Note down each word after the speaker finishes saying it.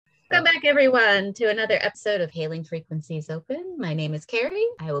Welcome back, everyone, to another episode of Hailing Frequencies Open. My name is Carrie.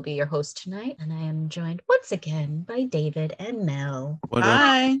 I will be your host tonight, and I am joined once again by David and Mel.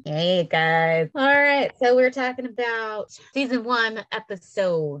 Hi. Hey, guys. All right, so we're talking about season 1,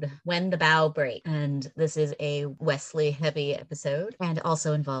 episode When the Bow Breaks. And this is a Wesley-heavy episode and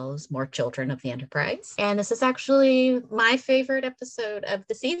also involves more children of the Enterprise. And this is actually my favorite episode of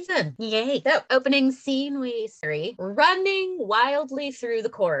the season. Yay. So, opening scene, we see running wildly through the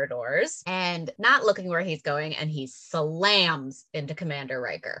corridors and not looking where he's going, and he slams into Commander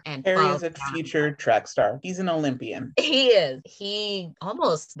Riker. And Harry is a future track star. He's an Olympian. He is. He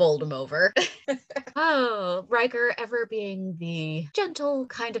almost bowled him over. Oh, Riker, ever being the gentle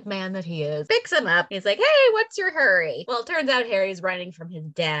kind of man that he is, picks him up. He's like, hey, what's your hurry? Well, it turns out Harry's running from his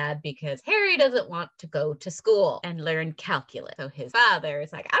dad because Harry doesn't want to go to school and learn calculus. So his father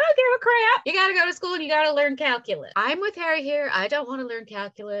is like, I don't give a crap. You got to go to school and you got to learn calculus. I'm with Harry here. I don't want to learn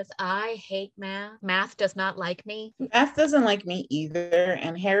calculus. I hate math. Math does not like me. Math doesn't like me either.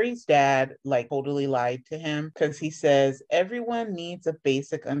 And Harry's dad totally lied to him because he says everyone needs a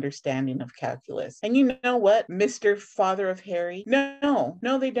basic understanding of calculus. And you know what, Mr. Father of Harry? No,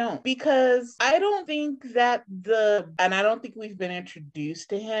 they don't. Because I don't think that and I don't think we've been introduced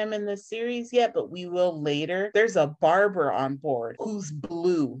to him in the series yet, but we will later. There's a barber on board who's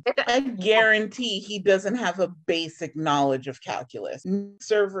blue. I guarantee he doesn't have a basic knowledge of calculus.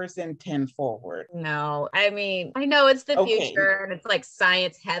 Servers in 10 forward. No, I mean, I know it's the future and it's like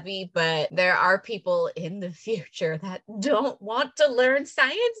science heavy, but there are people in the future that don't want to learn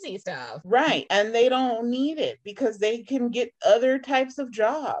sciencey stuff. Right. And they don't need it because they can get other types of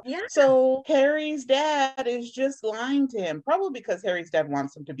jobs. Yeah. So Harry's dad is just lying to him, probably because Harry's dad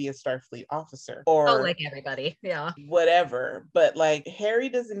wants him to be a Starfleet officer or like everybody. Yeah. Whatever. But Harry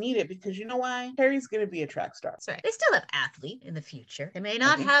doesn't need it because you know why? Harry's going to be a track star. That's right. They still have athlete in the future. They may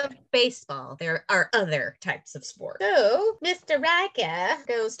not have baseball. There are other types of sports. So Mr. Riker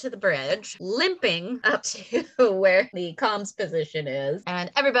goes to the bridge, limping up to where the comms position is.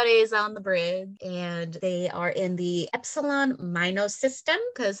 And everybody's on the bridge. And they are in the Epsilon Mino system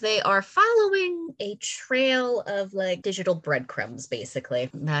because they are following a trail of digital breadcrumbs, basically,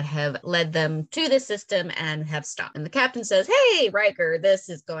 that have led them to the system and have stopped. And the captain says, hey, Riker, this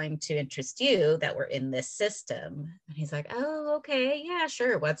is going to interest you that we're in this system. And he's like, oh, okay, yeah,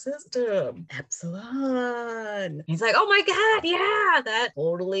 sure. What system? Epsilon. He's like, oh my God, yeah, that's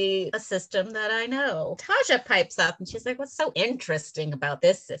totally a system that I know. Tasha pipes up and she's like, what's so interesting about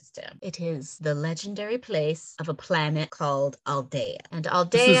this system? It is the legendary place of a planet called Aldea. And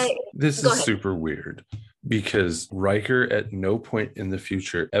Aldea... This is super weird. Because Riker at no point in the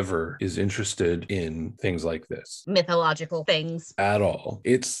future ever is interested in things like this. Mythological things. At all.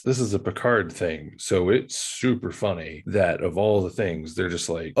 This is a Picard thing. So it's super funny that of all the things, they're just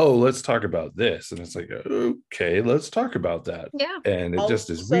like, oh, let's talk about this. And it's like, okay, let's talk about that. Yeah. And it just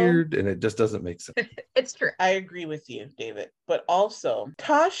is weird and it just doesn't make sense. It's true. I agree with you, David. But also,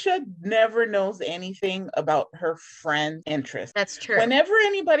 Tasha never knows anything about her friend's interest. That's true. Whenever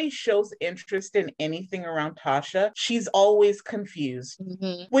anybody shows interest in anything around Tasha, she's always confused,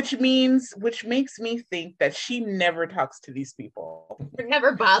 which makes me think that she never talks to these people. They're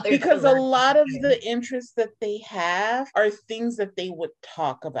never bothered. Because a lot of the interests that they have are things that they would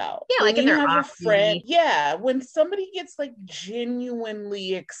talk about. Yeah, when in their have a friend. Yeah, when somebody gets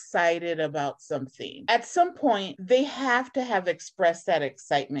genuinely excited about something, at some point they have to have expressed that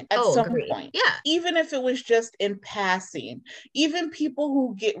excitement at some point. Yeah. Even if it was just in passing. Even people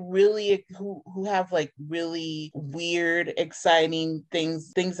who get really who have really weird, exciting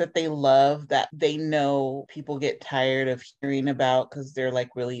things that they love that they know people get tired of hearing about because they're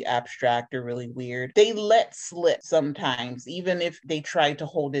really abstract or really weird. They let slip sometimes, even if they try to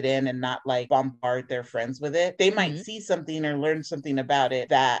hold it in and not bombard their friends with it. They might see something or learn something about it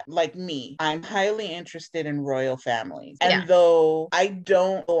that, like me, I'm highly interested in royal families. And though I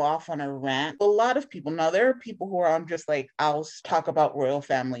don't go off on a rant, a lot of people, now there are people who are just I'll talk about royal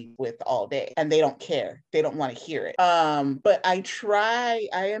family with all day and they don't care. They don't want to hear it. But I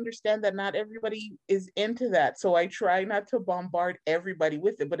understand that not everybody is into that. So I try not to bombard everybody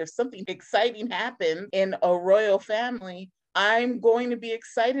with it. But if something exciting happens in a royal family, I'm going to be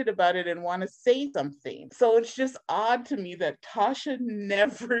excited about it and want to say something. So it's just odd to me that Tasha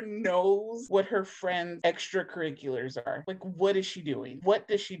never knows what her friends' extracurriculars are. What is she doing? What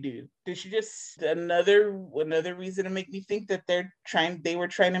does she do? Did she just another reason to make me think that they were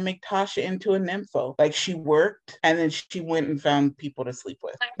trying to make Tasha into a nympho? She worked and then she went and found people to sleep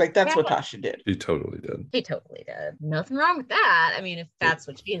with. That's what Tasha did. She totally did. She totally did. Nothing wrong with that. I mean, if that's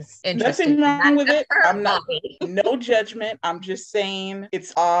what she's interested in. Nothing wrong with it. I'm not. No judgment. I'm just saying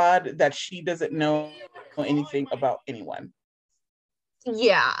it's odd that she doesn't know anything about anyone.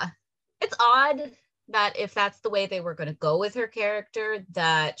 Yeah. It's odd that if that's the way they were going to go with her character,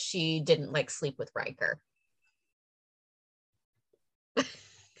 that she didn't like sleep with Riker.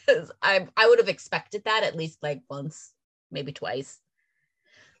 Because I would have expected that at least like once, maybe twice.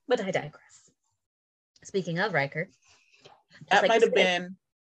 But I digress. Speaking of Riker, that might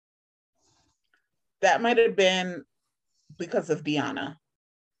have been because of Deanna.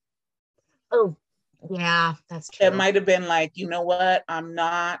 Oh, yeah, that's true. It might have been like, you know what? I'm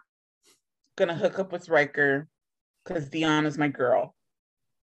not gonna hook up with Riker because Deanna's my girl.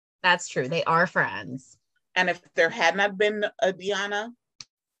 That's true. They are friends. And if there had not been a Deanna,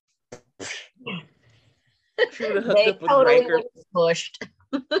 she would have hooked up with Riker. Pushed.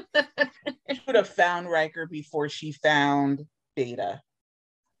 She would have found Riker before she found Data.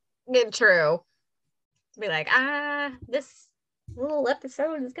 True. Be like, this little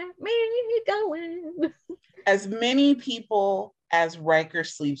episode has got me going. As many people as Riker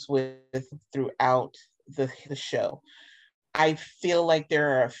sleeps with throughout the show, I feel like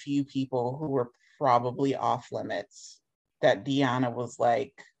there are a few people who were probably off limits that Deanna was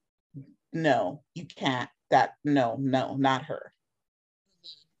like, no, you can't. No, not her.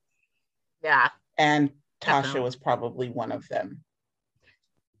 Yeah. And Tasha was probably one of them.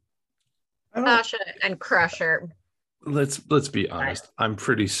 Tasha and Crusher. Let's be honest. I'm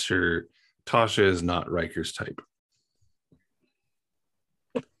pretty sure Tasha is not Riker's type.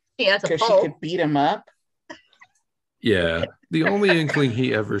 Yeah, because she could beat him up. Yeah, the only inkling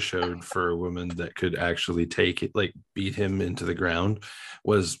he ever showed for a woman that could actually take it, like beat him into the ground,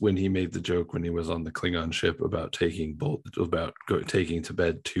 was when he made the joke when he was on the Klingon ship about taking to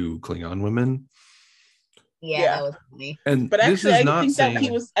bed 2 Klingon women. Yeah, that was funny. But actually,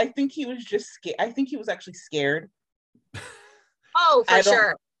 I think he was just scared. I think he was actually scared. Oh, for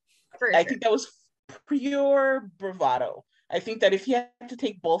sure. I think that was pure bravado. I think that if he had to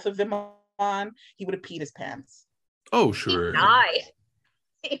take both of them on, he would have peed his pants. Oh, sure.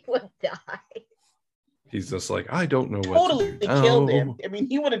 He would die. He's just like, I don't know what to do. Killed him. I mean,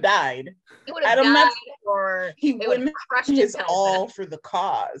 he would have died. He would have died, or he wouldn't have crushed his all for the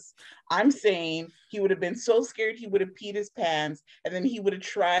cause. I'm saying he would have been so scared he would have peed his pants, and then he would have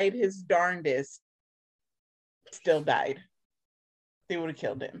tried his darndest, still died. They would have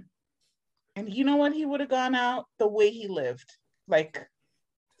killed him. And you know what? He would have gone out the way he lived, like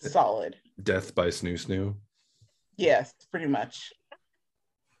solid. Death by snoo snoo. Yes, pretty much.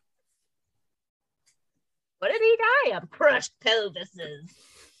 What did he die of? Crushed pelvises.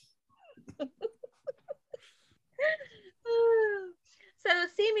 So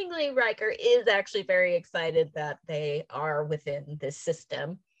seemingly Riker is actually very excited that they are within this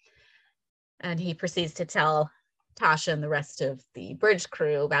system. And he proceeds to tell Tasha and the rest of the bridge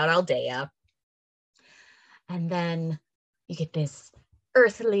crew about Aldea. And then you get this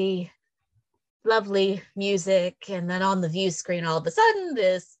earthly, lovely music. And then on the view screen, all of a sudden,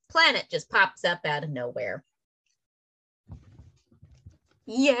 this planet just pops up out of nowhere.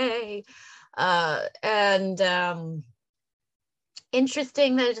 Yay.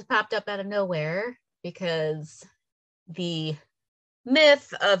 Interesting that it just popped up out of nowhere, because the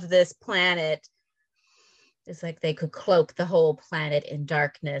myth of this planet is like they could cloak the whole planet in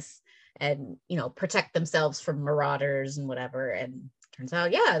darkness and, protect themselves from marauders and whatever. And turns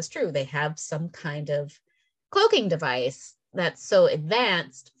out, yeah, it's true. They have some kind of cloaking device that's so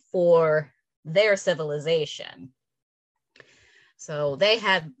advanced for their civilization. So they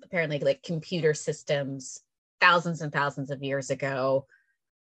had apparently like computer systems thousands and thousands of years ago,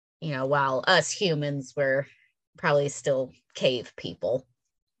 while us humans were probably still cave people.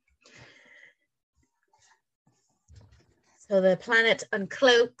 So the planet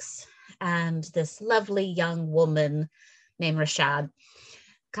uncloaks, and this lovely young woman named Rashad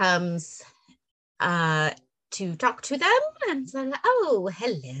comes to talk to them and said, oh,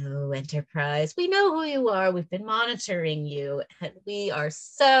 hello, Enterprise. We know who you are. We've been monitoring you, and we are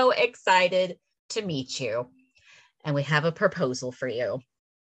so excited to meet you. And we have a proposal for you.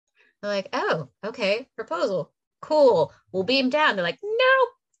 They're like, oh, okay, proposal. Cool. We'll beam down. They're like,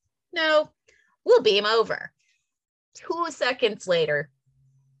 no, we'll beam over. 2 seconds later,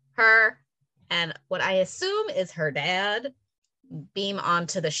 her and what I assume is her dad beam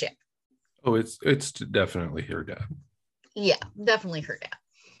onto the ship. Oh, it's definitely her dad. Yeah, definitely her dad.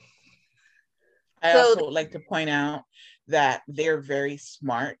 I also would like to point out that they're very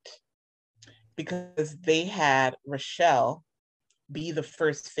smart, because they had Rochelle be the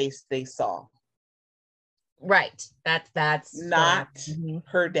first face they saw. Right. That's not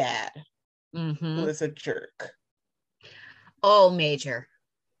her dad, who is a jerk. Oh, major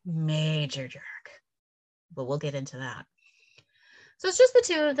jerk. But we'll get into that. So it's just the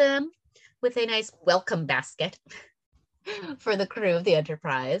two of them with a nice welcome basket for the crew of the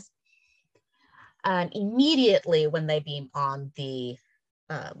Enterprise. And immediately when they beam on, the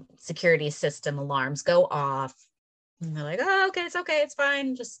security system alarms go off. And they're like, oh, okay, it's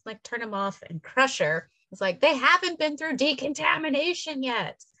fine. Just like turn them off. And Crusher is like, they haven't been through decontamination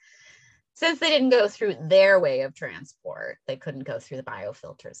yet. Since they didn't go through their way of transport, they couldn't go through the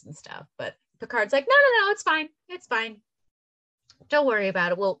biofilters and stuff. But Picard's like, no, it's fine. It's fine. Don't worry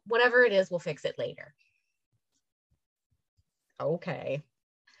about it. Well, whatever it is, we'll fix it later. Okay.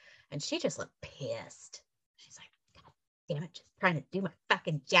 And she just looked pissed. She's like, God damn it, just trying to do my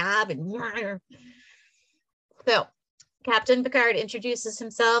fucking job. And so Captain Picard introduces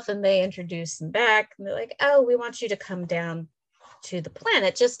himself and they introduce him back. And they're like, oh, we want you to come down to the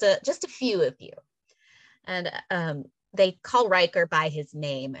planet, just a few of you. And they call Riker by his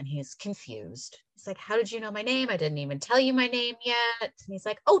name and he's confused. He's like, how did you know my name? I didn't even tell you my name yet. And he's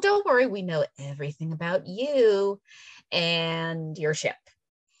like, oh, don't worry. We know everything about you and your ship.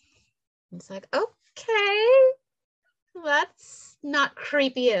 It's like, okay, that's not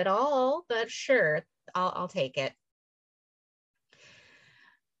creepy at all, but sure, I'll take it.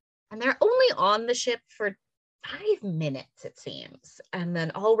 And they're only on the ship for 5 minutes, it seems. And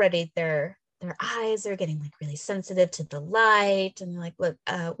then already their eyes are getting like really sensitive to the light. And they're like, look,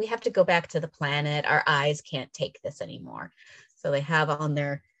 we have to go back to the planet. Our eyes can't take this anymore. So they have on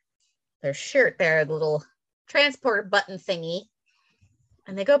their shirt, their little transporter button thingy.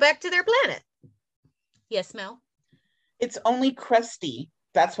 And they go back to their planet. Yes, Mel? It's only Krusty.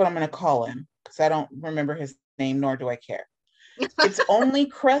 That's what I'm going to call him because I don't remember his name, nor do I care. It's only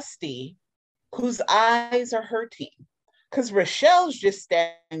Krusty whose eyes are hurting because Rochelle's just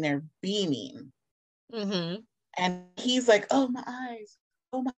standing there beaming. Mm-hmm. And he's like, oh, my eyes.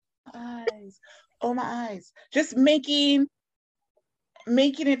 Oh, my eyes. Oh, my eyes. Just making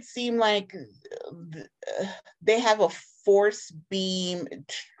it seem like they have a force beam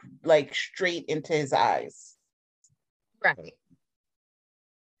like straight into his eyes. Right.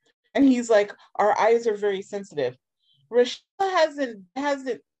 And he's like, our eyes are very sensitive. Rochelle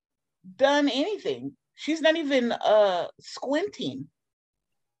hasn't done anything. She's not even squinting.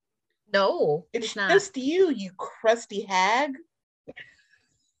 No, it's not. Just you crusty hag.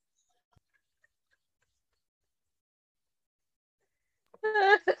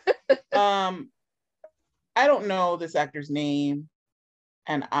 I don't know this actor's name,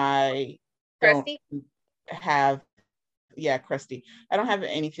 and I don't have Krusty. I don't have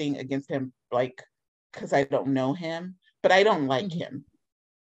anything against him, like, because I don't know him, but I don't like him.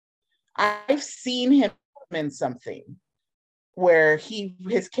 I've seen him in something where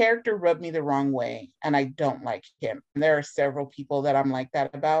his character rubbed me the wrong way, and I don't like him. And there are several people that I'm like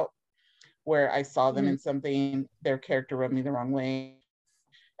that about, where I saw them in something, their character rubbed me the wrong way,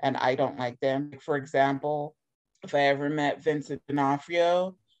 and I don't like them. For example, if I ever met Vincent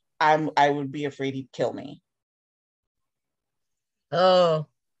D'Onofrio, I would be afraid he'd kill me. Oh,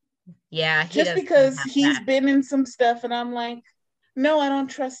 yeah. Just because he's been in some stuff, and I'm like, no, I don't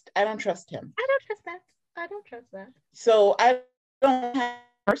trust him. I don't trust that. So I don't have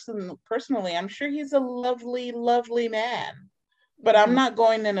personally. I'm sure he's a lovely, lovely man, but I'm not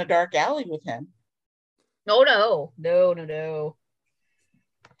going in a dark alley with him. No.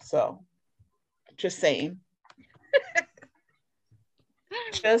 So, just saying.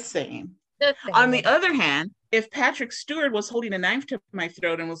 Just saying. On the other hand, if Patrick Stewart was holding a knife to my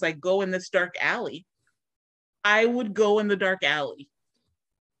throat and was like, go in this dark alley, I would go in the dark alley.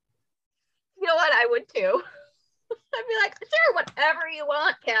 You know what? I would too. I'd be like, sure, whatever you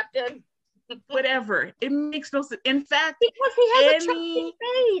want, Captain. Whatever. It makes no sense. In fact, because he has a chunky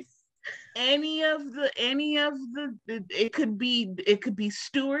face. Any of the it could be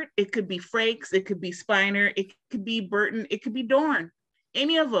Stewart, it could be Frakes, it could be Spiner, it could be Burton, it could be Dorn.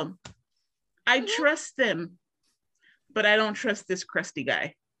 Any of them. I trust them, but I don't trust this crusty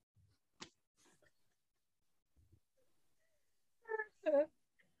guy.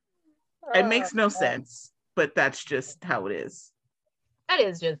 It makes no sense, but that's just how it is. That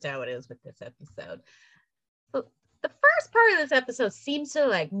is just how it is with this episode. So the first part of this episode seems to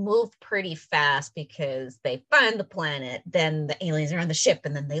like move pretty fast because they find the planet, then the aliens are on the ship,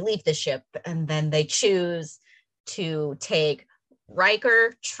 and then they leave the ship, and then they choose to take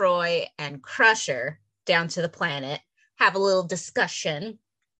Riker, Troy, and Crusher down to the planet, have a little discussion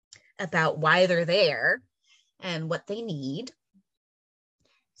about why they're there and what they need.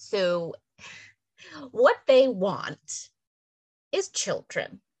 So what they want is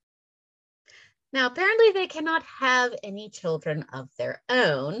children. Now, apparently, they cannot have any children of their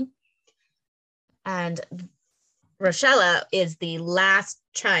own. And Rochella is the last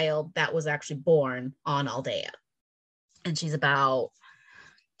child that was actually born on Aldea. And she's about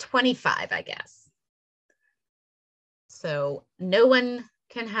 25, I guess. So no one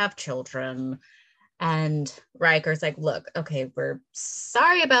can have children. And Riker's like, look, okay, we're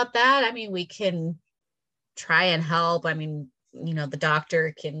sorry about that. I mean, we can try and help. I mean, you know, the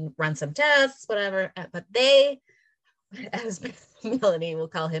doctor can run some tests, whatever. But they, as Melanie will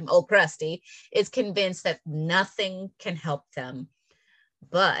call him, Old Krusty, is convinced that nothing can help them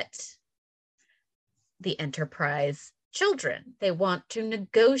but the Enterprise children. They want to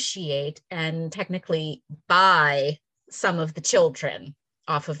negotiate and technically buy some of the children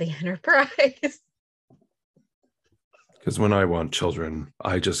off of the Enterprise. Because when I want children,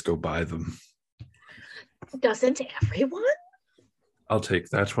 I just go buy them. Doesn't everyone? I'll take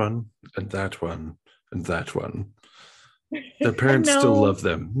that one and that one and that one. Their parents still love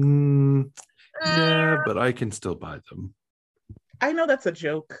them. Yeah, but I can still buy them. I know that's a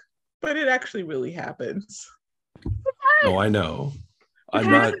joke, but it actually really happens. No, I know. I'm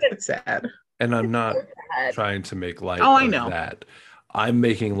not. It's sad. And I'm not trying to make light I of know. that. I'm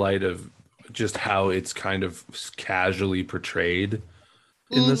making light of just how it's kind of casually portrayed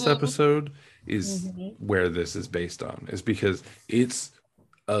in this episode is where this is based on, is because it's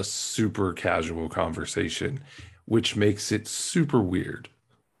a super casual conversation, which makes it super weird.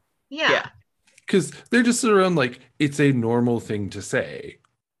 Yeah. Because they're just around like it's a normal thing to say.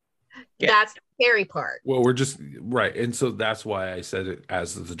 That's the scary part. Well, we're just right. And so that's why I said it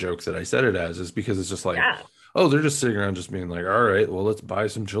as the joke that I said it as, is because it's just like, oh, they're just sitting around just being like, all right, well, let's buy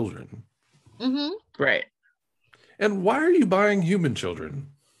some children. Right. And why are you buying human children?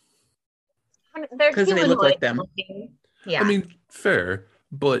 Because they look like them. Yeah. I mean, fair,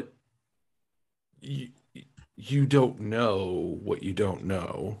 but you don't know what you don't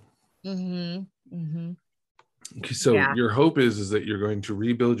know. So your hope is that you're going to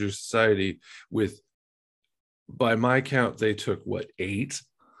rebuild your society with, by my count, they took what, 8?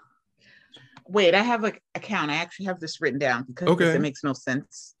 Wait, I have a count. I actually have this written down because it makes no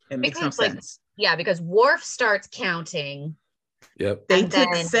sense. It makes no sense. Yeah, because Worf starts counting. Yep. They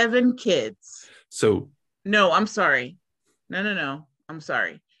took 7 kids. So no, I'm sorry. No. I'm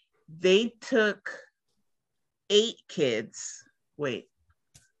sorry. They took 8 kids. Wait.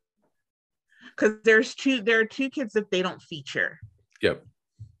 Because there are 2 kids that they don't feature. Yep.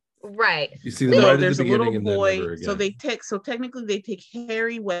 Right. You see them right there's at the a little beginning boy. and then never again. So technically they take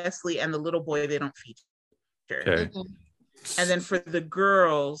Harry, Wesley, and the little boy they don't feature. Okay. And then for the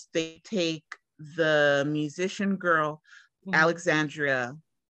girls, they take the musician girl, Alexandria,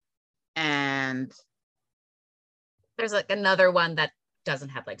 and there's like another one that doesn't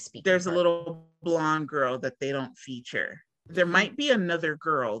have like speaking. There's a little blonde girl that they don't feature. There might be another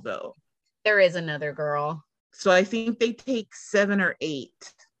girl though. There is another girl. So I think they take 7 or 8.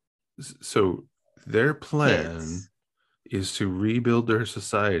 So their plan is to rebuild their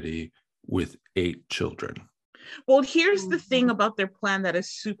society with 8 children. Well, here's the thing about their plan that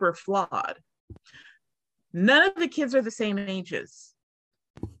is super flawed. None of the kids are the same ages.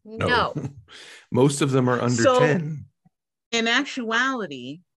 No. Most of them are under 10. In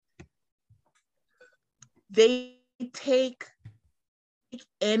actuality, they take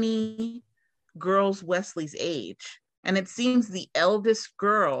any girls Wesley's age. And it seems the eldest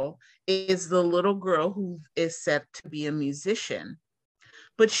girl is the little girl who is set to be a musician.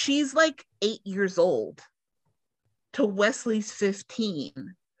 But she's like 8 years old to Wesley's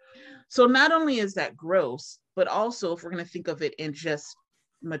 15. So not only is that gross, but also if we're going to think of it in just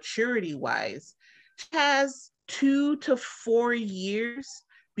maturity wise, she has 2 to 4 years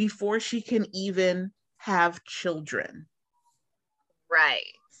before she can even have children. Right.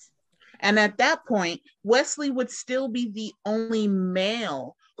 And at that point, Wesley would still be the only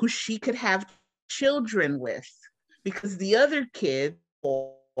male who she could have children with, because the other kids,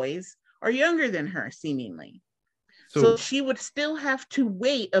 boys, are younger than her, seemingly. So she would still have to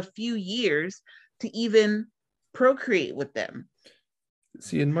wait a few years to even procreate with them.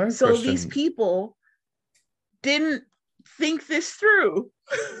 See, in my so these people didn't think this through.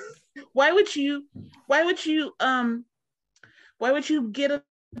 Why would you get a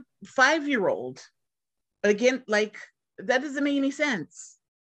 5-year-old? Again, like, that doesn't make any sense.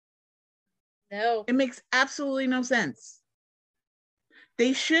 No. It makes absolutely no sense.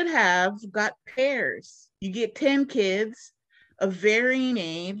 They should have got pairs. You get 10 kids of varying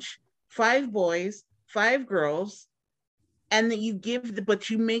age, 5 boys, 5 girls, and then but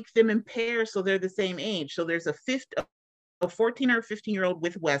you make them in pairs so they're the same age. So there's a 14 or 15-year-old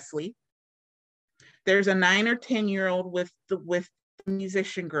with Wesley, There's a 9 or 10-year-old with the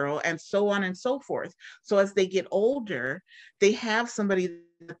musician girl, and so on and so forth. So as they get older, they have somebody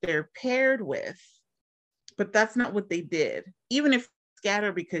that they're paired with, but that's not what they did. Even if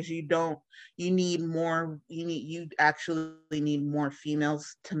scatter, because you actually need more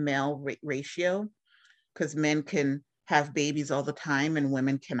females to male ratio, because men can have babies all the time and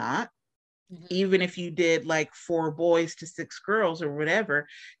women cannot. Even if you did like 4 boys to 6 girls or whatever,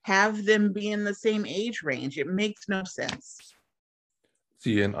 have them be in the same age range. It makes no sense.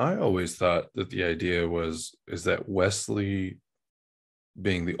 See, and I always thought that the idea is that Wesley,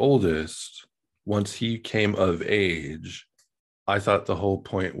 being the oldest, once he came of age, I thought the whole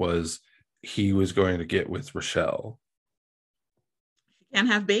point was he was going to get with Rochelle. She can't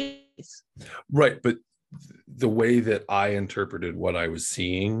have babies. Right, but the way that I interpreted what I was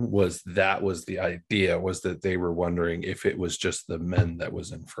seeing was the idea, was that they were wondering if it was just the men that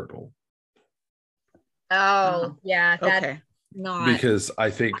was infertile. Oh, yeah. That's okay. Not. Because I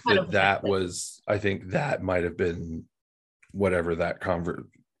think that might have been whatever that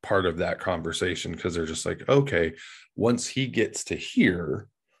part of that conversation, because they're just like, okay, once he gets to here,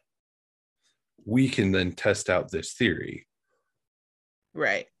 we can then test out this theory.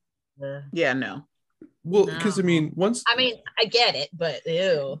 Right. Yeah, no. Well, because I get it, but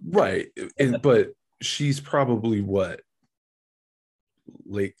ew. Right. But she's probably what?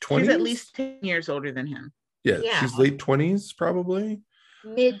 Late 20s? She's at least 10 years older than him. Yeah, she's late 20s, probably.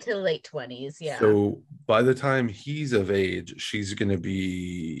 Mid to late 20s, yeah. So by the time he's of age, she's going to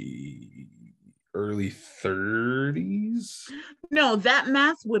be early 30s. No, that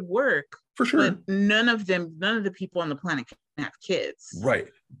math would work. For sure. But none of the people on the planet can have kids. Right.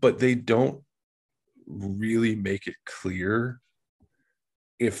 But they don't really make it clear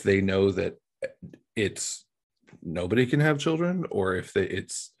if they know that it's nobody can have children, or if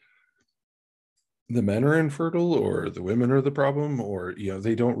it's the men are infertile or the women are the problem, or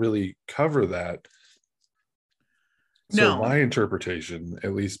they don't really cover that. So my interpretation,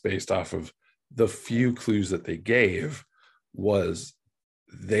 at least based off of the few clues that they gave, was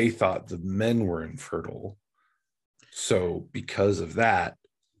they thought the men were infertile. So because of that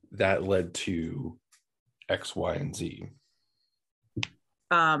led to X, Y, and Z.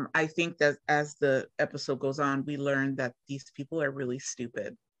 I think that as the episode goes on, we learn that these people are really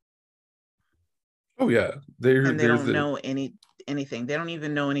stupid. Oh yeah, they don't know anything. They don't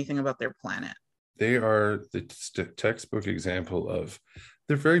even know anything about their planet. They are the textbook example of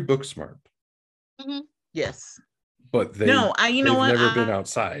they're very book smart. Mm-hmm. Yes, but they've never been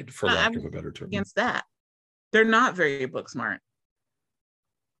outside, for lack of a better term. Against that, they're not very book smart.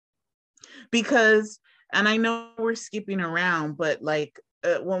 Because, and I know we're skipping around, but like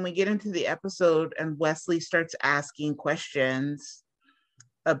when we get into the episode and Wesley starts asking questions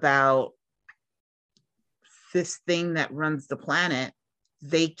about this thing that runs the planet,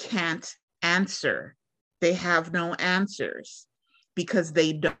 they can't answer. They have no answers because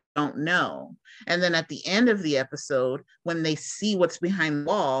they don't know. And then at the end of the episode, when they see what's behind the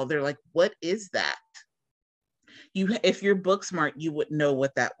wall, they're like, what is that? If you're book smart, you would know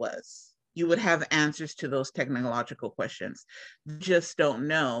what that was. You would have answers to those technological questions. They just don't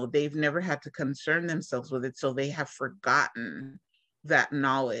know. They've never had to concern themselves with it, so they have forgotten that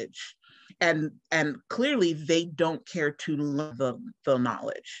knowledge. And clearly they don't care to learn the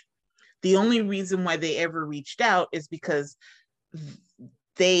knowledge. The only reason why they ever reached out is because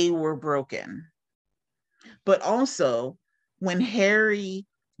they were broken. But also, when Harry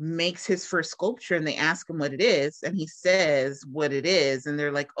makes his first sculpture and they ask him what it is, and he says what it is, and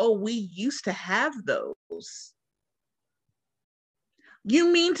they're like, oh, we used to have those.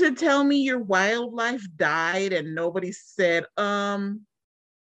 You mean to tell me your wildlife died and nobody said,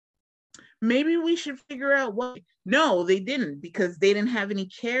 maybe we should figure out what? No, they didn't, because they didn't have any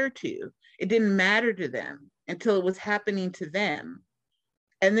care to. It didn't matter to them until it was happening to them.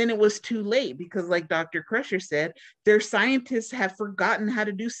 And then it was too late, because like Dr. Crusher said, their scientists have forgotten how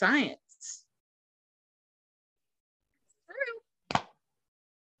to do science. True.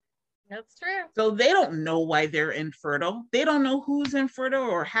 That's true. So they don't know why they're infertile. They don't know who's infertile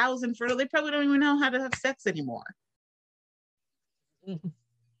or how's infertile. They probably don't even know how to have sex anymore.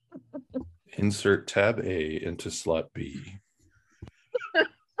 Insert tab A into slot B.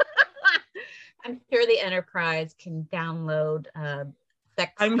 I'm sure the Enterprise can download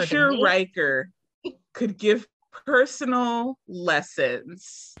sex. I'm sure Riker could give personal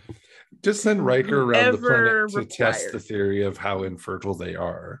lessons. Just send Riker around the planet to test the theory of how infertile they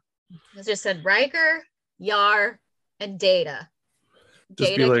are. It's just said Riker, Yar, and Data.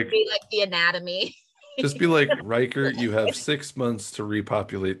 Just Data could be like the anatomy. Just be like, Riker, you have 6 months to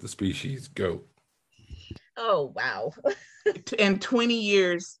repopulate the species. Go. Oh, wow. In 20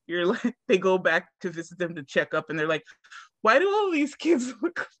 years, you're like, they go back to visit them to check up, and they're like, why do all these kids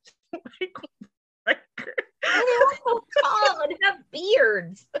look like Riker? Why are they all so tall and have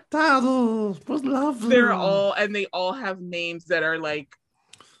beards? That was lovely. They all have names that are like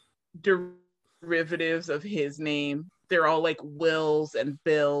derivatives of his name. They're all like Wills and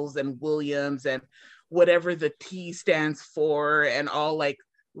Bills and Williams and whatever the T stands for, and all like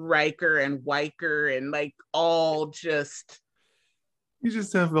Riker and Weiker, and like all just. You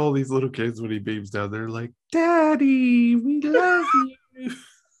just have all these little kids when he beams down there like, Daddy, we love you.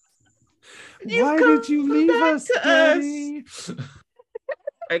 Why did you leave us, Daddy?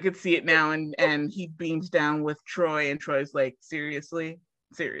 I could see it now, and he beams down with Troy, and Troy's like, seriously,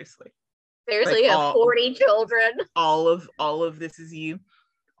 Seriously, like, have 40 children. All of this is you.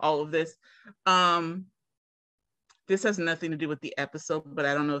 All of this. This has nothing to do with the episode, but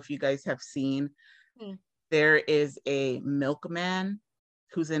I don't know if you guys have seen. There is a milkman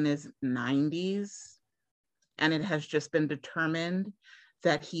who's in his 90s, and it has just been determined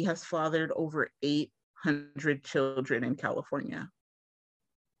that he has fathered over 800 children in California.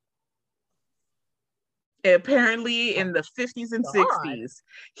 Apparently, in the 50s and 60s,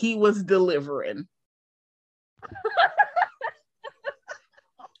 he was delivering.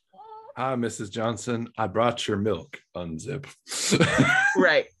 Hi, Mrs. Johnson. I brought your milk. Unzip.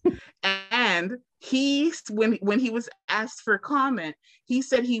 Right. And when he was asked for comment, he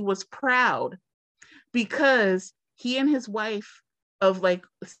said he was proud because he and his wife of like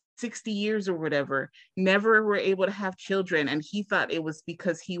 60 years or whatever never were able to have children, and he thought it was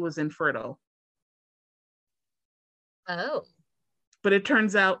because he was infertile. Oh. But it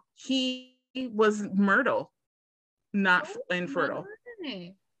turns out he was Myrtle, not infertile.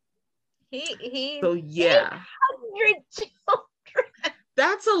 So yeah. 800 children.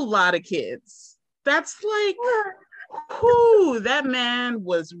 That's a lot of kids. That's like, whoo, that man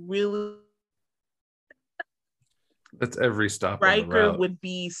was really. That's every stop. Riker would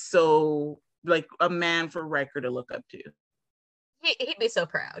be so like a man for Riker to look up to. He'd be so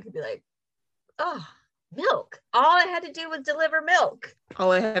proud. He'd be like, oh, milk. All I had to do was deliver milk.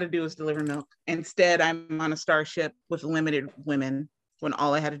 All I had to do was deliver milk. Instead, I'm on a starship with limited women when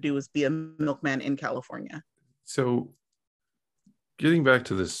all I had to do was be a milkman in California. So getting back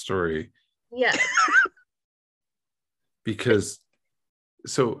to this story. Yeah. Because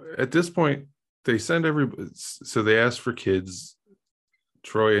so at this point, they send everybody. So they ask for kids.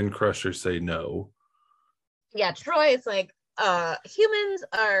 Troy and Crusher say no. Yeah, Troy is like, humans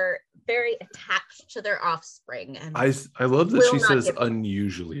are very attached to their offspring. And I love that she says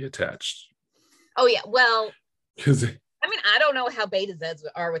unusually attached. Oh, yeah. Well, because I mean, I don't know how Beta Zeds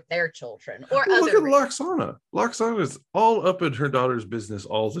are with their children or well, other. Look at Loxana. Loxana is all up in her daughter's business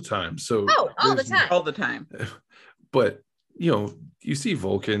all the time. So all the time. But you see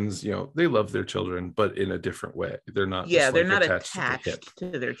Vulcans, they love their children, but in a different way. They're not. Yeah, they're not attached to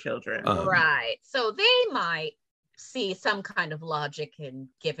their children. Right. So they might see some kind of logic in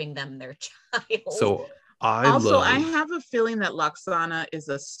giving them their child. So I have a feeling that Loxana is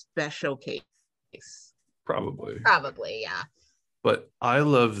a special case. Probably, yeah. But I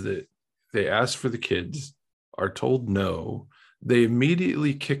love that they ask for the kids, are told no, they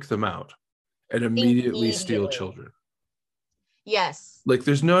immediately kick them out and immediately steal children. Yes. Like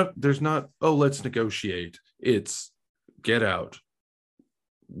there's not, oh, let's negotiate. It's get out.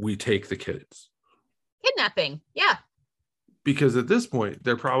 We take the kids. Kidnapping, yeah. Because at this point,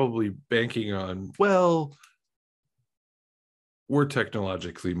 they're probably banking on, well, we're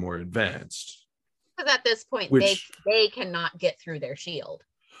technologically more advanced. Because at this point, they cannot get through their shield.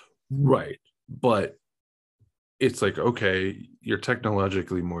 Right. But it's like, okay, you're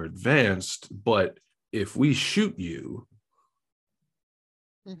technologically more advanced, but if we shoot you,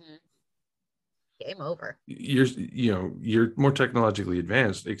 game over. You're more technologically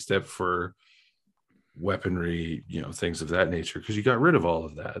advanced, except for weaponry, things of that nature, because you got rid of all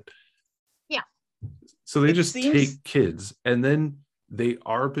of that. Yeah. So they take kids and then they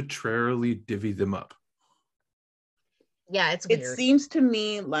arbitrarily divvy them up. Yeah, it's weird. It seems to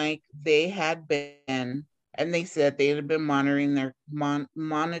me like they had been, and they said they had been monitoring their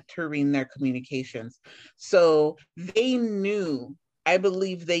communications. So they knew, I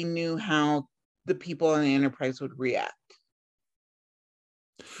believe they knew how the people on the Enterprise would react.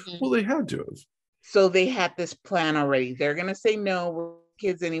 Well, they had to have. So they had this plan already. They're going to say no, we're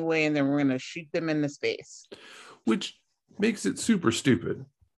kids anyway, and then we're going to shoot them into space. Which makes it super stupid.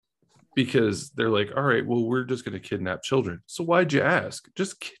 Because they're like, all right, well, we're just going to kidnap children. So why'd you ask?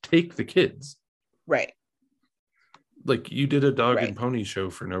 Just take the kids. Right. Like you did a dog and pony show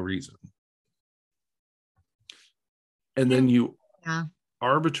for no reason. And then you Yeah.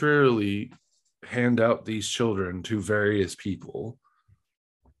 arbitrarily hand out these children to various people.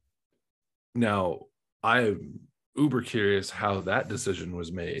 Now, I'm uber curious how that decision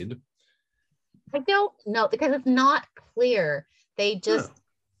was made. I don't know because it's not clear. They just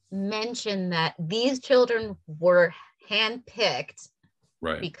Yeah. mention that these children were handpicked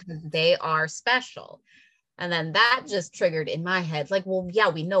Right. because they are special. And then that just triggered in my head, like, well, yeah,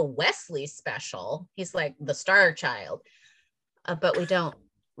 we know Wesley's special. He's like the star child, but we don't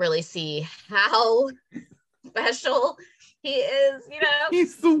really see how special he is, you know?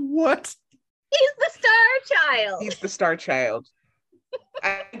 He's the what? He's the star child. He's the star child.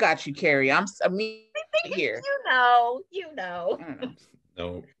 I got you, Carrie. I'm here. You know.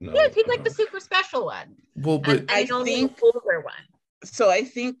 No. Yes, he's like the super special one. Well, but and I only think the older one. so. I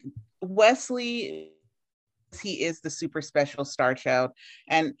think Wesley, he is the super special star child,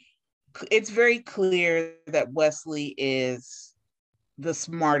 and it's very clear that Wesley is the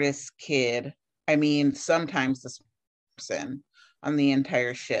smartest kid. I mean, sometimes the smartest person on the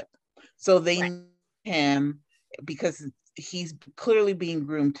entire ship. So they need him because he's clearly being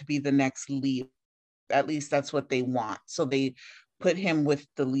groomed to be the next lead. At least that's what they want. So they put him with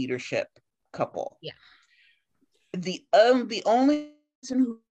the leadership couple. Yeah. The only person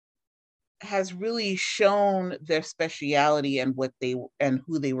who has really shown their speciality and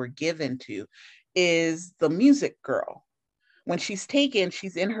who they were given to is the music girl. When she's taken,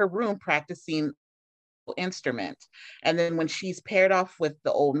 she's in her room practicing instrument, and then when she's paired off with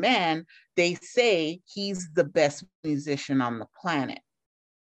the old man, they say he's the best musician on the planet.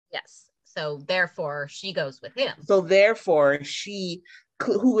 Yes. So therefore she goes with him. So therefore she,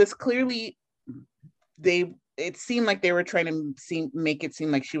 who is clearly, it seemed like they were trying to make it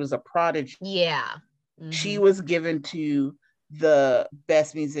seem like she was a prodigy. Yeah. Mm-hmm. She was given to the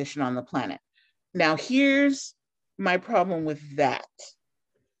best musician on the planet. Now here's my problem with that.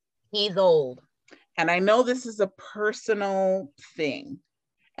 He's old. And I know this is a personal thing,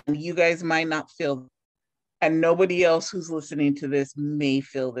 and you guys might not feel, and nobody else who's listening to this may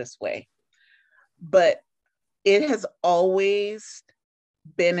feel this way, but it has always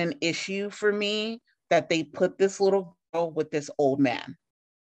been an issue for me that they put this little girl with this old man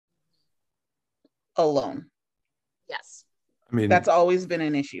alone. Yes. I mean, that's always been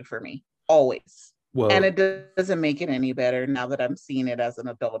an issue for me, always. Well, and it doesn't make it any better now that I'm seeing it as an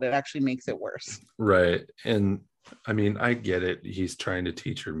adult. It actually makes it worse. Right. And I mean, I get it. He's trying to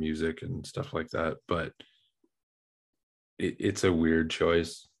teach her music and stuff like that, but it's a weird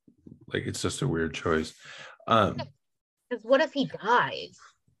choice. Like, it's just a weird choice. Because what if he dies?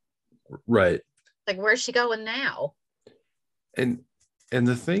 Right. Like, where's she going now? And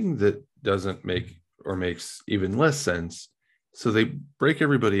the thing that doesn't make or makes even less sense, so they break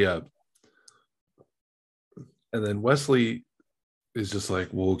everybody up. And then Wesley is just like,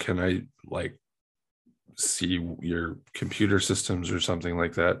 well, can I like see your computer systems or something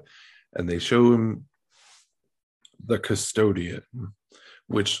like that? And they show him the custodian,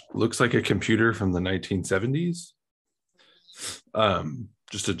 which looks like a computer from the 1970s.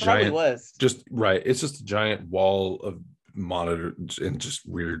 Just a giant, just right. It's just a giant wall of monitors and just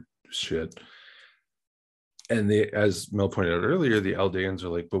weird shit. And they, as Mel pointed out earlier, the Aldeans are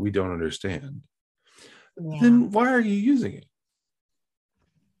like, but we don't understand. Yeah. Then why are you using it?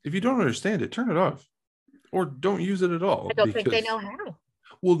 If you don't understand it, turn it off or don't use it at all. I don't think they know how.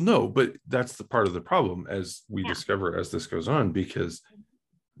 Well, no, but that's the part of the problem, as we discover as this goes on, because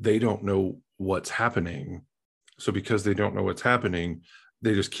they don't know what's happening. So because they don't know what's happening,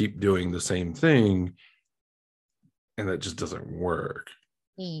 they just keep doing the same thing, and that just doesn't work.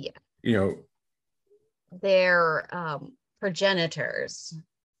 Yeah. You know, their progenitors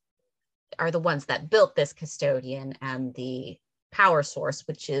are the ones that built this custodian and the power source,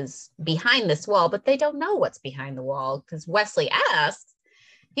 which is behind this wall, but they don't know what's behind the wall because Wesley asks.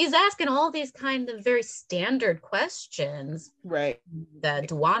 He's asking all these kind of very standard questions. Right. The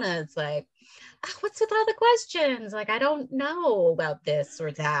Duana is like, what's with all the questions? Like, I don't know about this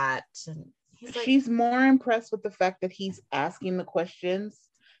or that. And he's like, she's more impressed with the fact that he's asking the questions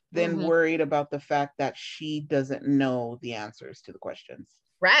than worried about the fact that she doesn't know the answers to the questions.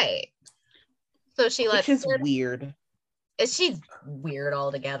 Right. So she lets. Which is weird. She's weird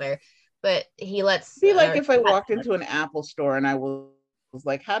altogether. But he lets. Be like if I walked into an Apple store and I was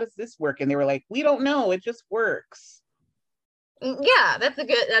like, how does this work? And they were like, we don't know, it just works. Yeah, that's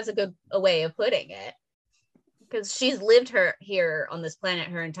a good way of putting it, because she's lived here on this planet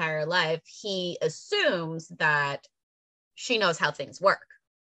her entire life. He assumes that she knows how things work.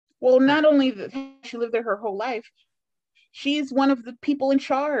 Well, not only that she lived there her whole life, she's one of the people in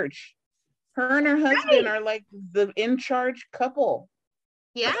charge. Her and her husband are like the in charge couple.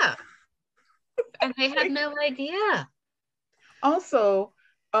 Yeah. And they had no idea. Also,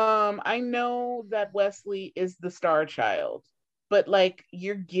 I know that Wesley is the star child, but like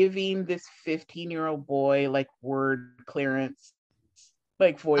you're giving this 15-year-old boy like word clearance,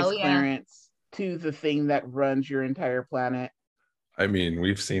 like voice clearance to the thing that runs your entire planet. I mean,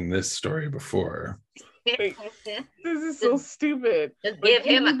 we've seen this story before. Like, this is so stupid. Just like, give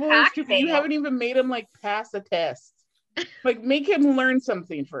him a cocktail. You haven't even made him like pass a test. Like, make him learn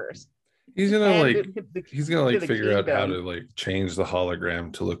something first. He's gonna figure out how to like change the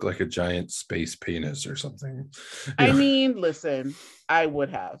hologram to look like a giant space penis or something. I mean, listen, I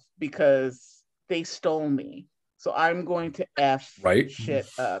would have, because they stole me. So I'm going to F shit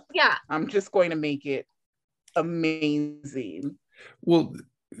up. Yeah. I'm just going to make it amazing. Well,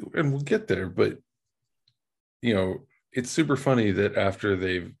 and we'll get there, but you know, it's super funny that after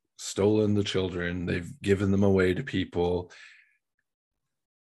they've stolen the children, they've given them away to people,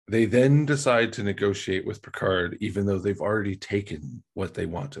 they then decide to negotiate with Picard, even though they've already taken what they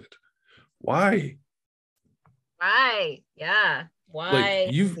wanted. Why? Why? Yeah. Why?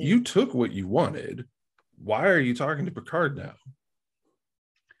 Like, you took what you wanted. Why are you talking to Picard now?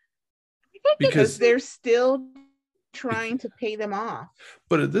 Because they're still trying to pay them off.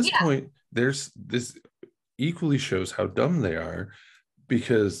 But at this point, there's this equally shows how dumb they are,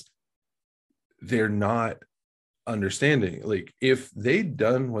 because they're not understanding. Like, if they'd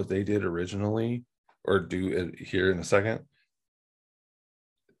done what they did originally, or do it here in a second,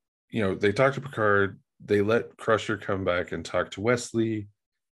 you know, they talk to Picard, they let Crusher come back and talk to Wesley.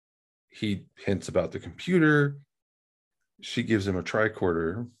 He hints about the computer. She gives him a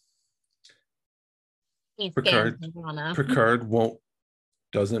tricorder. Picard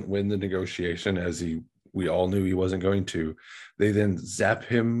doesn't win the negotiation, as we all knew he wasn't going to. They then zap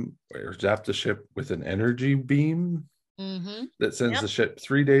the ship with an energy beam that sends the ship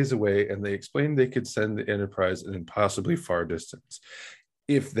 3 days away, and they explained they could send the Enterprise an impossibly far distance.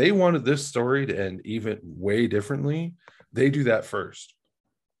 If they wanted this story to end even way differently, they do that first.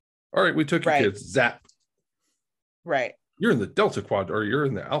 All right, we took your kids, zap. Right. You're in the Delta Quadrant, or you're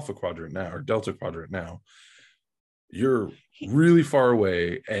in the Alpha Quadrant now, or Delta Quadrant now. You're really far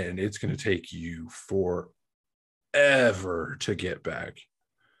away, and it's going to take you forever to get back.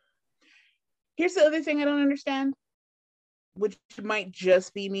 Here's the other thing I don't understand, which might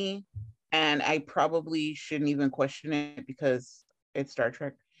just be me, and I probably shouldn't even question it because it's Star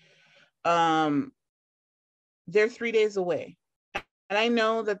Trek. They're 3 days away. And I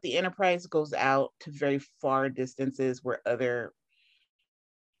know that the Enterprise goes out to very far distances where other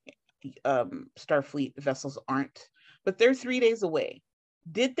Starfleet vessels aren't, but they're 3 days away.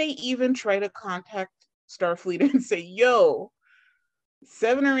 Did they even try to contact Starfleet and say, yo,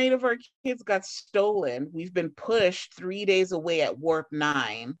 7 or 8 of our kids got stolen. We've been pushed 3 days away at warp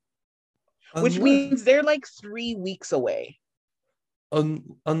 9, which means they're like 3 weeks away.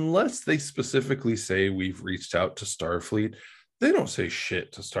 Unless they specifically say we've reached out to Starfleet. They don't say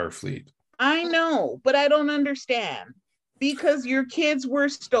shit to Starfleet. I know, but I don't understand. Because your kids were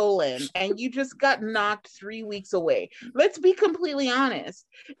stolen and you just got knocked 3 weeks away. Let's be completely honest.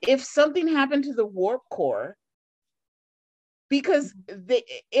 If something happened to the warp core, because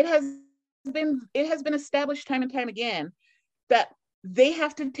it has been established time and time again that they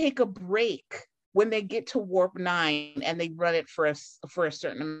have to take a break when they get to warp 9 and they run it for a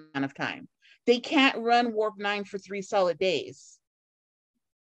certain amount of time. They can't run warp 9 for 3 solid days.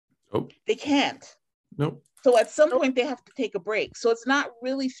 Nope. They can't. Nope. So at some point they have to take a break. So it's not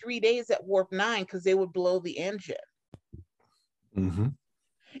really 3 days at warp 9 because they would blow the engine. Mm-hmm.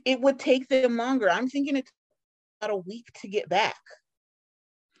 It would take them longer. I'm thinking it's about a week to get back.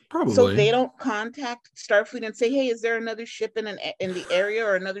 Probably. So they don't contact Starfleet and say, hey, is there another ship in the area,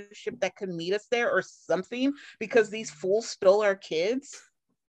 or another ship that could meet us there or something, because these fools stole our kids?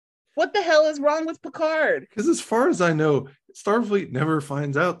 What the hell is wrong with Picard? Because as far as I know, Starfleet never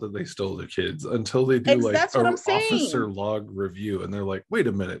finds out that they stole the kids until they do like an officer log review. And they're like, wait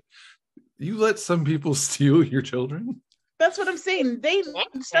a minute, you let some people steal your children? That's what I'm saying.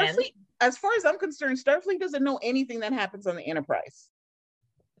 Starfleet, as far as I'm concerned, Starfleet doesn't know anything that happens on the Enterprise.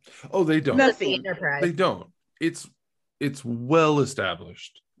 Oh, they don't. Nothing. They don't. It's well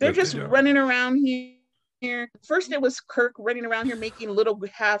established. They're just running around here. First, it was Kirk running around here making little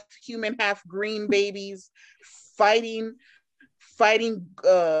half human, half green babies, fighting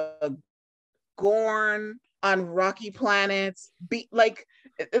Gorn on rocky planets.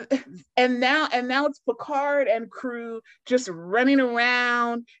 and now it's Picard and crew just running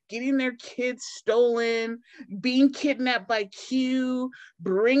around, getting their kids stolen, being kidnapped by Q,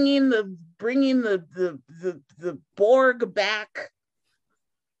 bringing the Borg back,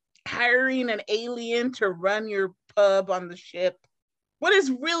 hiring an alien to run your pub on the ship. What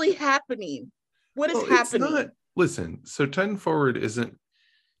is really happening? What is happening? It's not, listen, so 10 Forward isn't,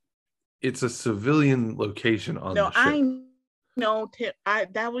 it's a civilian location on the ship. I know,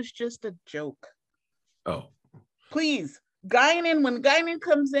 that was just a joke. Oh. Please, Guinan, when Guinan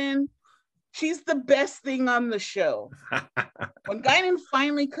comes in, she's the best thing on the show. When Guinan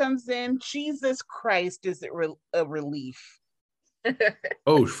finally comes in, Jesus Christ, is it a relief?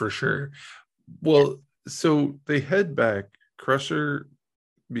 Oh, for sure. Well, so they head back. Crusher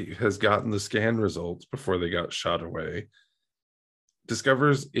has gotten the scan results before they got shot away.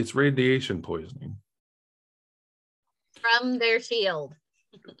 Discovers it's radiation poisoning from their shield.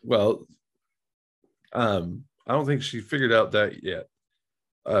 Well, I don't think she figured out that yet.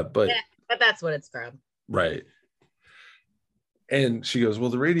 But that's what it's from. Right. And she goes,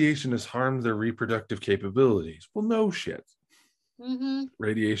 well, the radiation has harmed their reproductive capabilities. Well, no shit. Mm-hmm.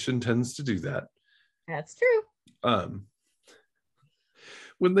 Radiation tends to do that. That's true.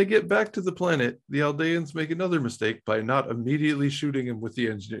 When they get back to the planet, the Aldeans make another mistake by not immediately shooting him with the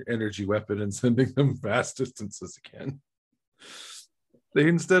energy weapon and sending them vast distances again. They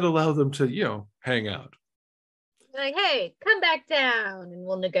instead allow them to, hang out. Like, hey, come back down and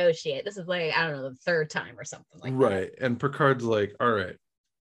we'll negotiate. This is like, I don't know, the third time or something like that. Right. And Picard's like, all right,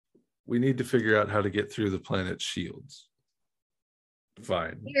 we need to figure out how to get through the planet's shields.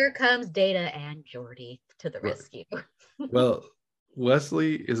 Fine. Here comes Data and Geordi to the rescue. Well,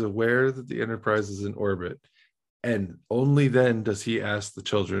 Wesley is aware that the Enterprise is in orbit, and only then does he ask the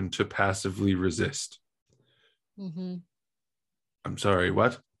children to passively resist. Mm-hmm. I'm sorry,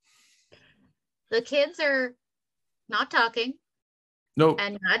 what? The kids are not talking. Nope.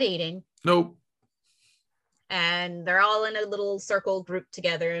 And not eating. Nope. And they're all in a little circle group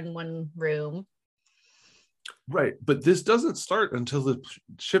together in one room. Right, but this doesn't start until the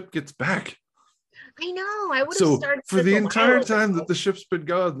ship gets back. I know. I would have started for the entire time that the ship's been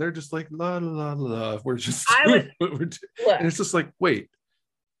gone. They're just like la la la la. We're just and it's just like wait.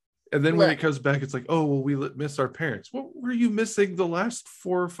 And then when it comes back, it's like, oh well, we miss our parents. What were you missing the last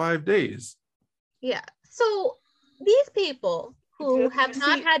 4 or 5 days? Yeah. So these people who have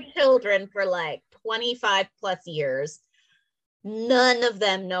not had children for like 25 plus years, none of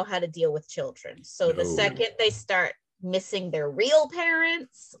them know how to deal with children. So the second they start missing their real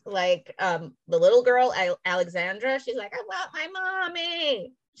parents, like the little girl Alexandra, she's like, I want my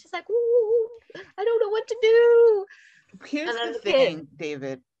mommy. She's like, ooh, I don't know what to do. Here's the thing,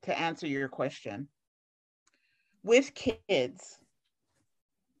 David, to answer your question. With kids,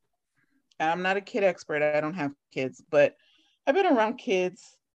 I'm not a kid expert, I don't have kids, but I've been around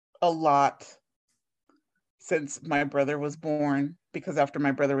kids a lot since my brother was born, because after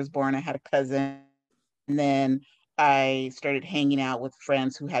my brother was born, I had a cousin, and then I started hanging out with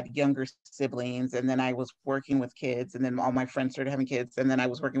friends who had younger siblings, and then I was working with kids, and then all my friends started having kids, and then I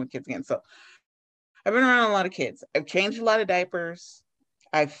was working with kids again. So I've been around a lot of kids. I've changed a lot of diapers.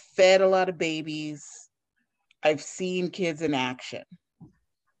 I've fed a lot of babies. I've seen kids in action.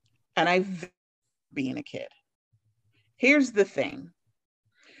 And I've been a kid. Here's the thing.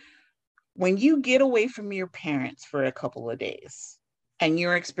 When you get away from your parents for a couple of days and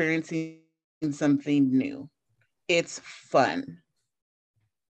you're experiencing something new, it's fun.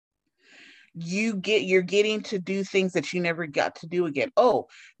 You're getting to do things that you never got to do again. Oh,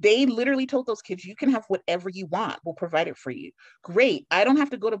 they literally told those kids, you can have whatever you want. We'll provide it for you. Great. I don't have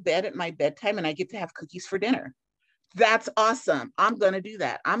to go to bed at my bedtime and I get to have cookies for dinner. That's awesome. I'm going to do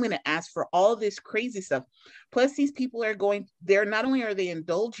that. I'm going to ask for all this crazy stuff. Plus these people they're not only are they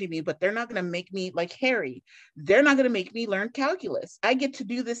indulging me, but they're not going to make me like Harry. They're not going to make me learn calculus. I get to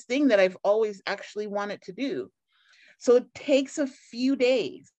do this thing that I've always actually wanted to do. So it takes a few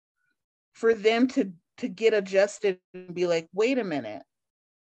days for them to get adjusted and be like, wait a minute,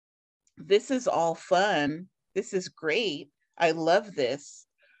 this is all fun. This is great. I love this,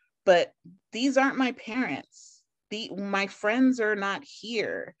 but these aren't my parents. My friends are not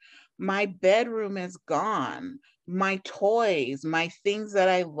here. My bedroom is gone. My toys, my things that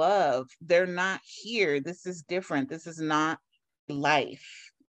I love, they're not here. This is different. This is not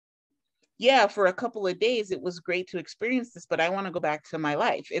life. Yeah, for a couple of days, it was great to experience this, but I want to go back to my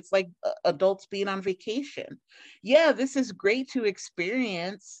life. It's like adults being on vacation. Yeah, this is great to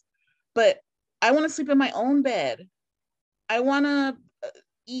experience, but I want to sleep in my own bed. I want to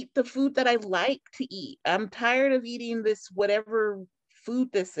eat the food that I like to eat. I'm tired of eating this whatever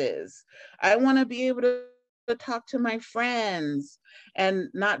food this is. I want to be able to talk to my friends and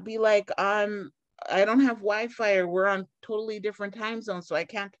not be like, I don't have Wi-Fi, or we're on totally different time zones, so I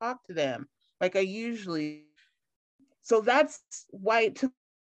can't talk to them like I usually. So that's why it took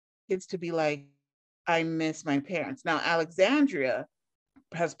kids to be like, I miss my parents. Now, Alexandria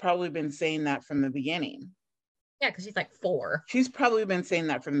has probably been saying that from the beginning. Yeah, because she's like 4. She's probably been saying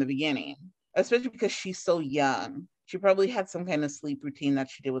that from the beginning, especially because she's so young. She probably had some kind of sleep routine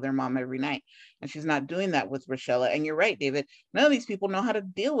that she did with her mom every night. And she's not doing that with Rochella. And you're right, David. None of these people know how to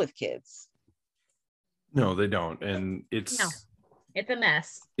deal with kids. No, they don't. And it's a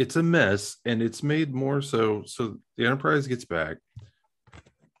mess. It's a mess, and it's made more so. So the Enterprise gets back.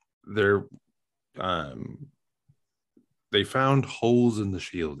 They found holes in the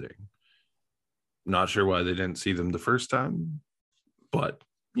shielding. Not sure why they didn't see them the first time, but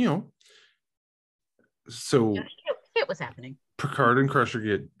so It was happening. Picard and Crusher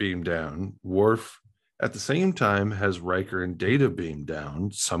get beamed down. Worf at the same time has Riker and Data beamed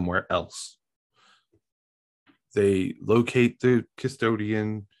down somewhere else. They locate the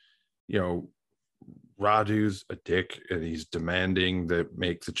custodian. Radu's a dick, and he's demanding that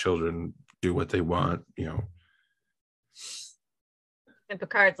make the children do what they want. And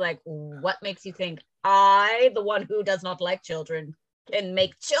Picard's like, what makes you think I, the one who does not like children, can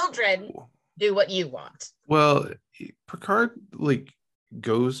make children do what you want? Well, Picard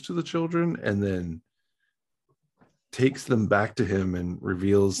goes to the children and then takes them back to him and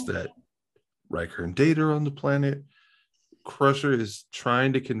reveals that Riker and Data are on the planet. Crusher is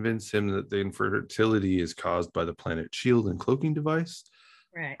trying to convince him that the infertility is caused by the planet shield and cloaking device,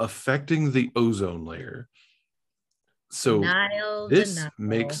 right, affecting the ozone layer. So this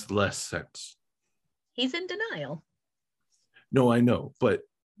makes less sense. He's in denial. No, I know, but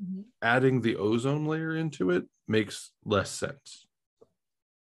adding the ozone layer into it makes less sense.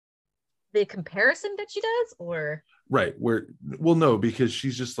 The comparison that she does, or right, no, because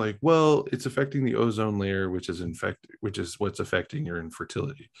she's just like, well, it's affecting the ozone layer, which is what's affecting your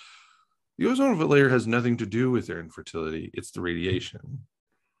infertility. The ozone layer has nothing to do with their infertility. It's the radiation.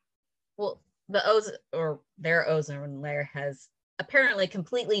 Well, their ozone layer has apparently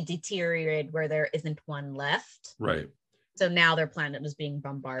completely deteriorated where there isn't one left. Right. So now their planet is being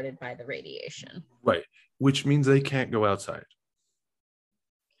bombarded by the radiation. Right. Which means they can't go outside.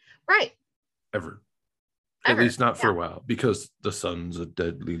 Right. Ever. At least not for a while, because the sun's a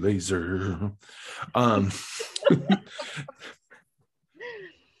deadly laser. But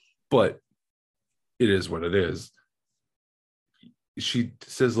it is what it is. She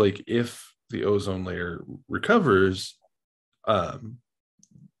says, if the ozone layer recovers,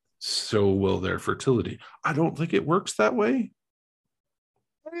 so will their fertility. I don't think it works that way.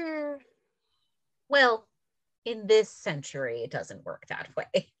 Well, in this century, it doesn't work that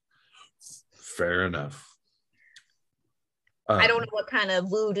way. Fair enough. I don't know what kind of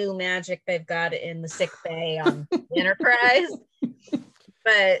voodoo magic they've got in the sick bay on the Enterprise,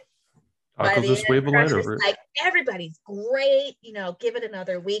 but I'll just wave a light over it. Like, everybody's great, give it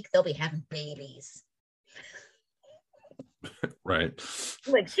another week, they'll be having babies. Right.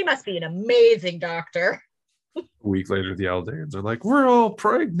 Like, she must be an amazing doctor. A week later, the Aldeans are like, we're all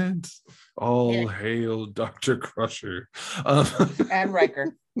pregnant. All hail Dr. Crusher. And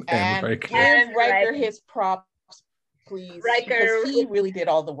Riker. And Riker, his props, please. Riker. Because he really did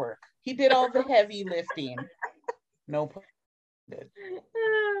all the work. He did all the heavy lifting. No pun intended.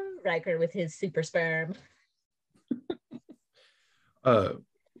 Riker with his super sperm. I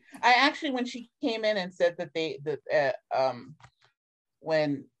actually, when she came in and said that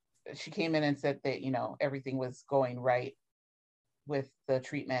when she came in and said that, everything was going right with the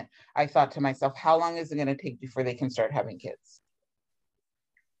treatment, I thought to myself, how long is it going to take before they can start having kids?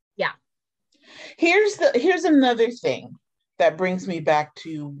 Yeah. Here's another thing that brings me back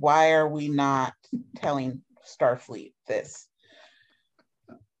to, why are we not telling Starfleet this?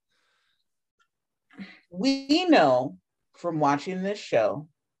 We know from watching this show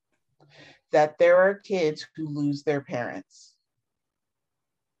that there are kids who lose their parents.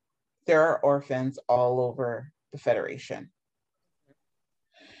 There are orphans all over the Federation.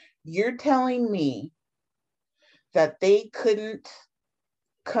 You're telling me that they couldn't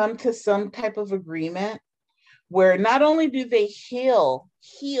come to some type of agreement where not only do they heal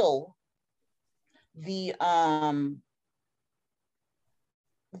the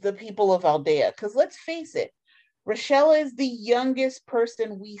people of Aldea, because let's face it, Rochelle is the youngest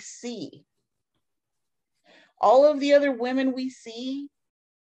person we see. All of the other women we see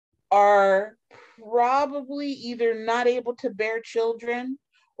are probably either not able to bear children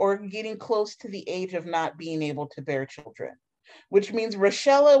or getting close to the age of not being able to bear children. which means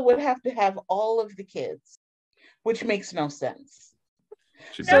Rochella would have to have all of the kids, which makes no sense.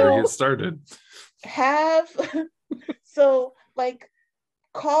 She better get started. So like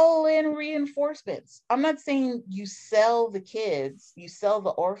call in reinforcements. I'm not saying you sell the kids, you sell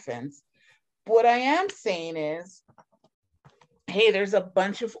the orphans. What I am saying is, hey, there's a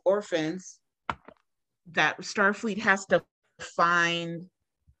bunch of orphans that Starfleet has to find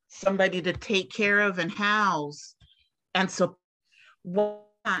somebody to take care of and house. And so why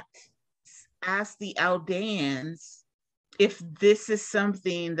not ask the Aldeans if this is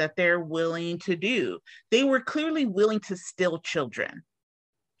something that they're willing to do? They were clearly willing to steal children.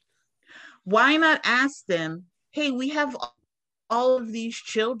 Why not ask them, hey, we have all of these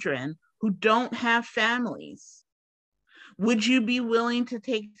children who don't have families. Would you be willing to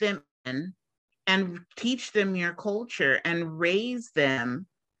take them in and teach them your culture and raise them,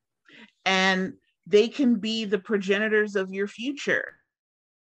 and they can be the progenitors of your future?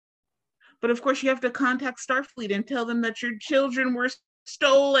 But of course, you have to contact Starfleet and tell them that your children were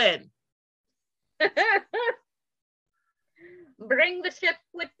stolen. Bring the ship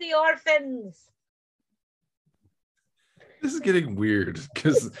with the orphans. This is getting weird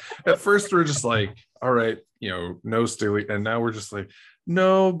because at first we're just like, all right, no stealing. And now we're just like,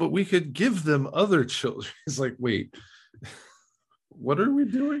 no, but we could give them other children. It's like, wait, what are we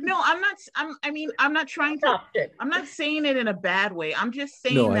doing? No, I'm not saying it in a bad way. I'm just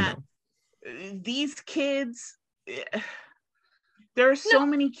saying that these kids, there are so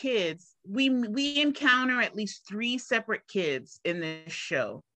many kids. We encounter at least 3 separate kids in this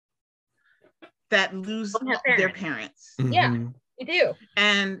show that lose their parents. Mm-hmm. Yeah, you do.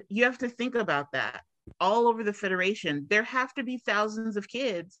 And you have to think about that. All over the Federation, there have to be thousands of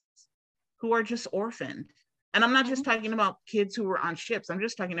kids who are just orphaned. And I'm not just talking about kids who were on ships. I'm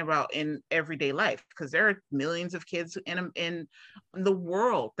just talking about in everyday life, because there are millions of kids in the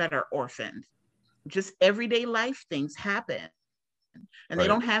world that are orphaned. Just everyday life things happen, and they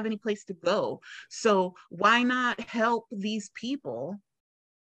don't have any place to go. So why not help these people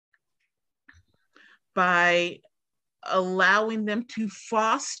by allowing them to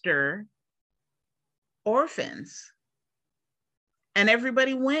foster orphans, and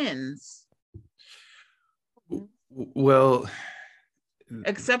everybody wins? Well,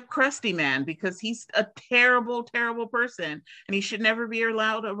 except Krusty Man, because he's a terrible, terrible person, and he should never be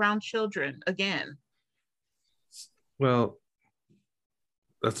allowed around children again. Well,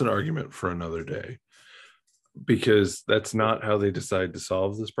 that's an argument for another day, because that's not how they decide to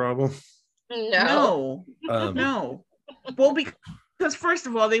solve this problem. No. Well, because first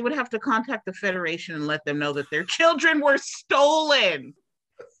of all, they would have to contact the Federation and let them know that their children were stolen.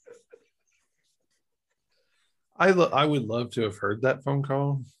 I would love to have heard that phone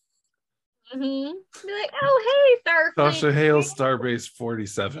call. Mm-hmm. Be like, oh, hey, Starfleet. Tasha Hale, Starbase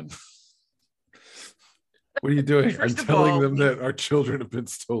 47. What are you doing? I'm telling them that our children have been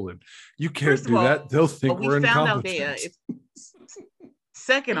stolen. You can't do that. They'll think we're incompetent.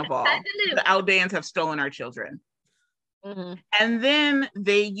 Second of all, the Aldeans have stolen our children. Mm-hmm. And then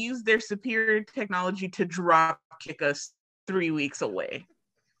they use their superior technology to drop kick us 3 weeks away.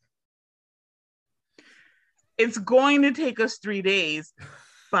 It's going to take us 3 days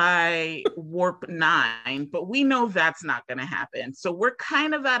by warp 9, but we know that's not going to happen. So we're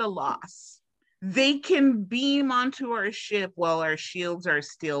kind of at a loss. They can beam onto our ship while our shields are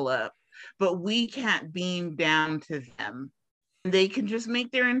still up, but we can't beam down to them. They can just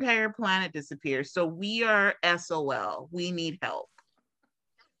make their entire planet disappear. So we are SOL. We need help.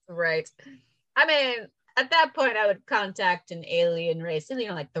 Right. I mean, at that point, I would contact an alien race,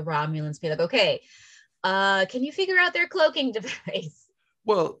 like the Romulans, be like, okay, can you figure out their cloaking device?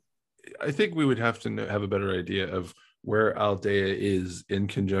 Well, I think we would have to have a better idea of where Aldea is in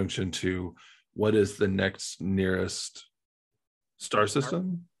conjunction to what is the next nearest star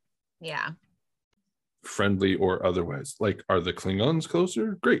system. Yeah. Friendly or otherwise. Like, are the Klingons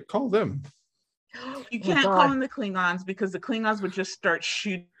closer? Great, call them. You can't call them the Klingons, because the Klingons would just start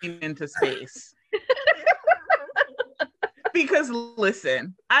shooting into space. Because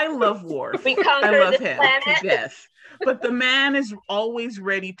listen, I love Worf. I love him to death. But the man is always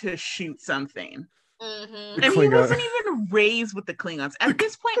ready to shoot something. Mm-hmm. And he wasn't even raised with the Klingons. At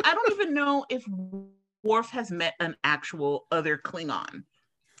this point, I don't even know if Worf has met an actual other Klingon.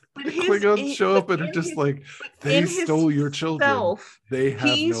 But the Klingons show up and are just like, they stole your children. They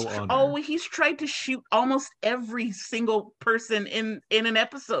have no honor. He's tried to shoot almost every single person in an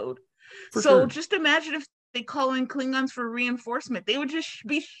episode. Just imagine if they call in Klingons for reinforcement. They would just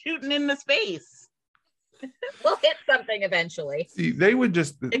be shooting into space. We'll hit something eventually. See, they would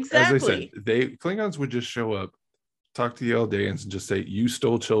just, as I said, Klingons would just show up, talk to the Eldeans and just say, you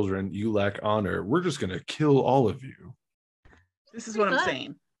stole children, you lack honor. We're just going to kill all of you. This is what I'm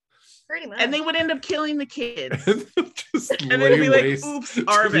saying. Pretty much. And they would end up killing the kids. Just And lay they'd be like, waste oops, to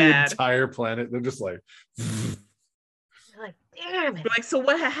our the bad. entire planet. They're just like, Like, damn it. Like, so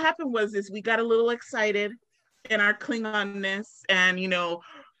what had happened was we got a little excited in our Klingonness, and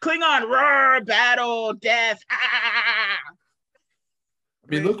Klingon roar, battle, death. Ah! I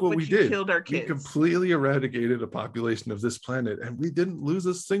mean, look what we did. Killed our We kids. completely eradicated a population of this planet, and we didn't lose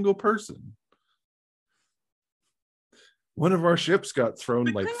a single person. One of our ships got thrown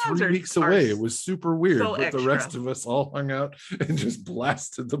The like Klingons 3 are- weeks are away. It was super weird, so but the extra. rest of us all hung out and just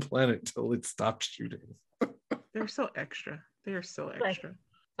blasted the planet till it stopped shooting. They're so extra. They're so Like- extra.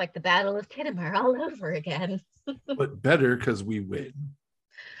 Like the Battle of Kittimer all over again. But better because we win.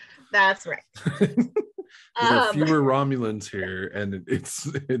 That's right. There are fewer Romulans here, and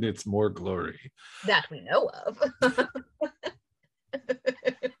it's more glory. That we know of.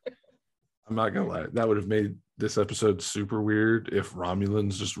 I'm not gonna lie, that would have made this episode super weird if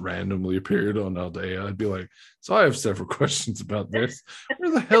Romulans just randomly appeared on Aldea. I'd be like, so I have several questions about this.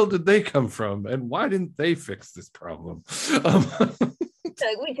 Where the hell did they come from, and why didn't they fix this problem?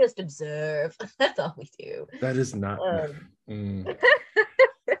 Like, we just observe. That's all we do. That is not.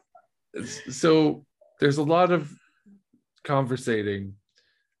 So there's a lot of conversating.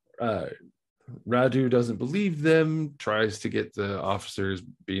 Radu doesn't believe them, tries to get the officers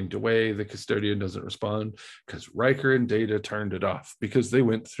beamed away. The custodian doesn't respond because Riker and Data turned it off because they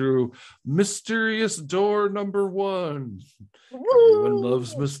went through mysterious door number 1. Everyone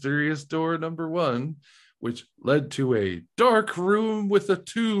loves mysterious door number 1, which led to a dark room with a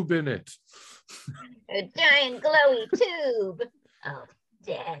tube in it. A giant glowy tube. Oh,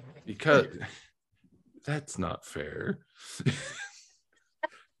 death. Because that's not fair.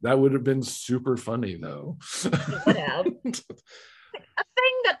 That would have been super funny, though. It would have. A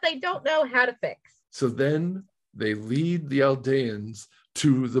thing that they don't know how to fix. So then they lead the Aldeans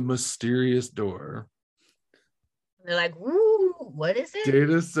to the mysterious door. They're like, "Ooh, what is it?"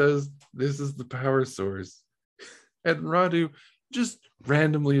 Data says this is the power source. And Radu just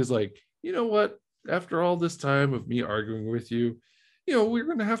randomly is like, you know what? After all this time of me arguing with you, we're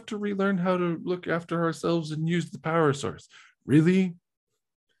going to have to relearn how to look after ourselves and use the power source. Really?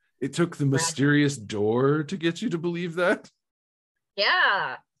 It took the mysterious door to get you to believe that?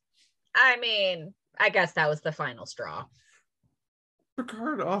 Yeah. I mean, I guess that was the final straw.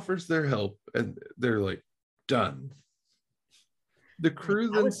 Picard offers their help, and they're like, done. The crew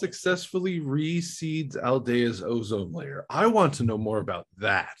then successfully reseeds Aldea's ozone layer. I want to know more about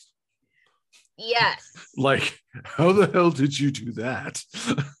that. Yes. Like, how the hell did you do that?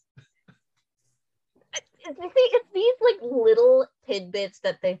 It's these like little tidbits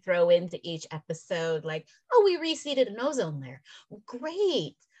that they throw into each episode, like, oh, we reseeded an ozone layer.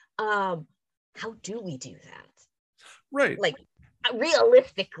 Great. How do we do that? Right. Like,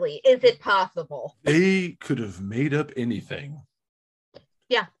 realistically, is it possible? They could have made up anything.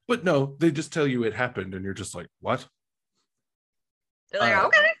 Yeah. But no, they just tell you it happened, and you're just like, what? They're like,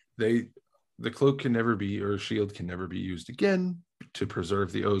 okay. The cloak can never be, or shield can never be used again to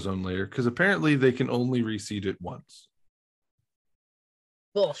preserve the ozone layer, because apparently they can only reseed it once.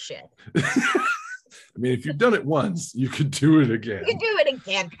 Bullshit. I mean, if you've done it once, you could do it again. You can do it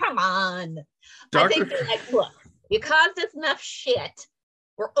again. Come on. I think they're like, look, you caused us enough shit.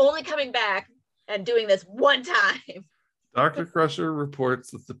 We're only coming back and doing this one time. Dr. Crusher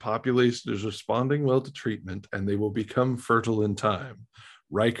reports that the population is responding well to treatment and they will become fertile in time.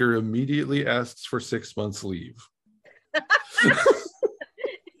 Riker immediately asks for 6 months leave.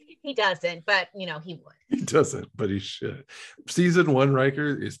 He doesn't, but he would. He doesn't, but he should. Season 1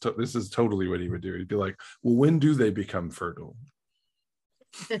 Riker this is totally what he would do. He'd be like, well, when do they become fertile?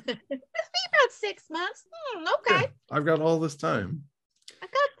 It's been about 6 months. Okay. Yeah, I've got all this time. I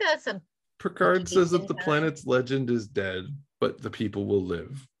got some. Picard says that the planet's legend is dead, but the people will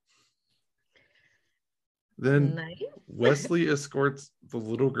live. Then Nice. Wesley escorts the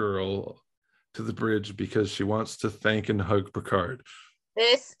little girl to the bridge because she wants to thank and hug Picard.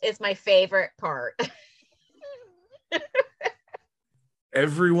 This is my favorite part.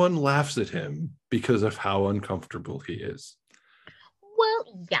 Everyone laughs at him because of how uncomfortable he is.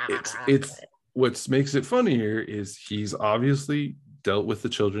 Well, yeah. It's what makes it funnier is he's obviously dealt with the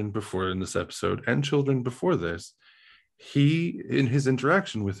children before in this episode and children before this. He, in his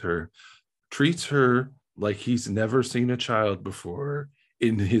interaction with her, treats her like he's never seen a child before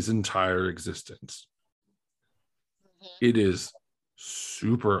in his entire existence. It is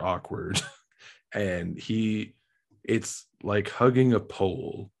super awkward. And it's like hugging a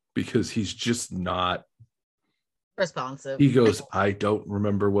pole because he's just not responsive. He goes, I don't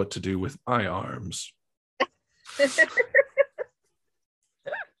remember what to do with my arms.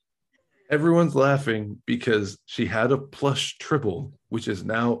 Everyone's laughing because she had a plush Tribble, which is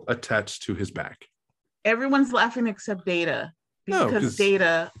now attached to his back. Everyone's laughing except Data. Because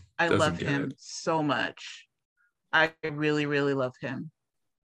Data, I love him so much. I really, really love him.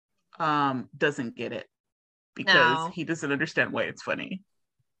 Doesn't get it. Because he doesn't understand why it's funny.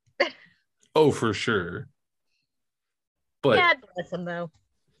 Oh, for sure. But yeah, bless him though.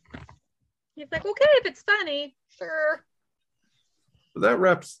 He's like, okay, if it's funny, sure. That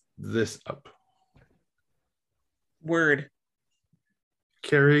wraps this up. Word.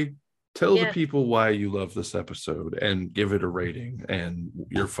 Carrie, tell the people why you love this episode and give it a rating and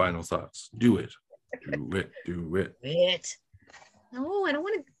your final thoughts. Do it. Do it. No, I don't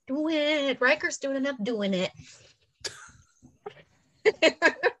want to do it. Riker's doing enough doing it.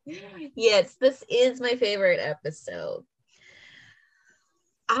 Yes, this is my favorite episode.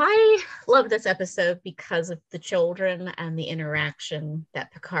 I love this episode because of the children and the interaction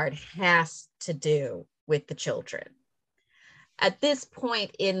that Picard has to do with the children. At this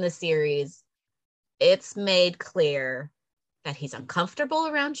point in the series, it's made clear that he's uncomfortable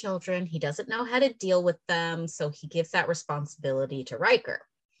around children. He doesn't know how to deal with them, so he gives that responsibility to Riker.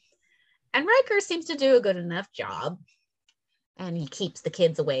 And Riker seems to do a good enough job, and he keeps the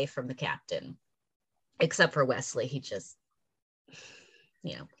kids away from the captain, except for Wesley. He just,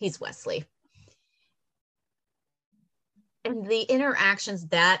 he's Wesley. And the interactions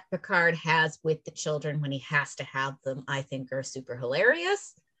that Picard has with the children when he has to have them, I think, are super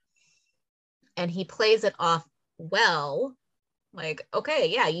hilarious. And he plays it off well. Like, okay,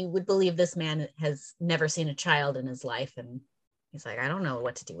 yeah, you would believe this man has never seen a child in his life. And he's like, I don't know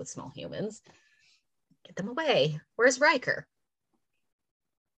what to do with small humans. Get them away. Where's Riker?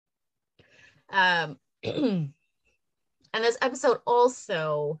 And this episode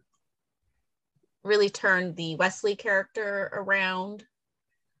also really turned the Wesley character around.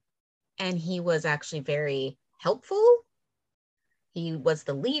 And he was actually very helpful. He was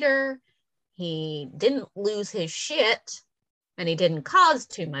the leader. He didn't lose his shit. And he didn't cause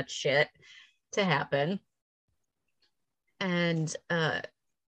too much shit to happen. And, like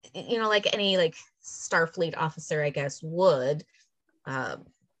any Starfleet officer, I guess, would,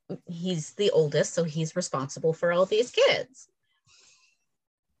 he's the oldest, so he's responsible for all these kids.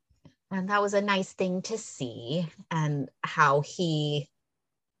 And that was a nice thing to see, and how he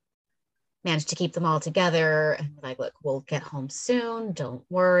managed to keep them all together and look, we'll get home soon. Don't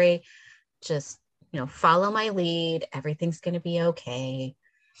worry. Just, follow my lead. Everything's going to be okay.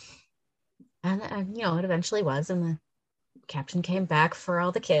 And it eventually was. And the captain came back for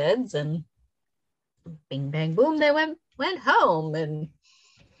all the kids, and bing, bang, boom, they went home. And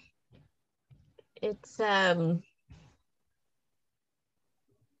it's,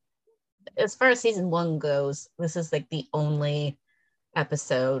 as far as season 1 goes, this is the only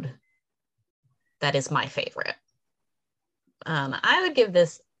episode that is my favorite. I would give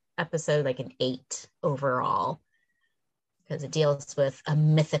this episode an 8 overall, because it deals with a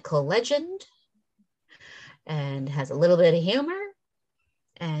mythical legend and has a little bit of humor,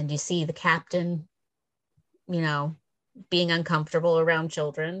 and you see the captain being uncomfortable around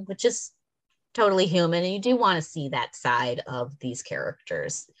children, which is totally human, and you do want to see that side of these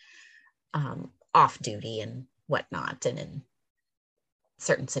characters off duty and whatnot, and in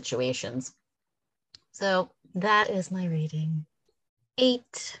certain situations. So that is my rating.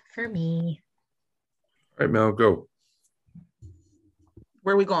 8 for me. All right, Mel, go.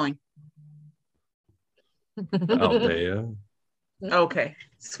 Where are we going? Aldea. Okay,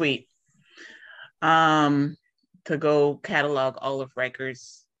 sweet. To go catalog all of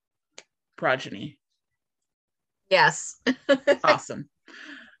Riker's progeny. Yes. Awesome.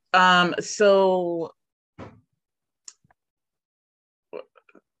 So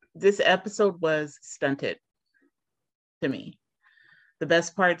this episode was stunted to me. The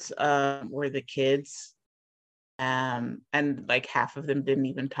best parts were the kids, and half of them didn't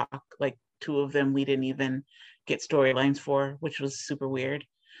even talk. 2 of them we didn't even get storylines for, which was super weird.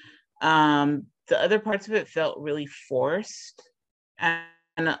 The other parts of it felt really forced, and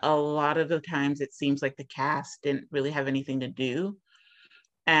a lot of the times it seems like the cast didn't really have anything to do.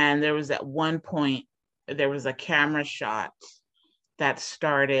 And there was at one point, there was a camera shot that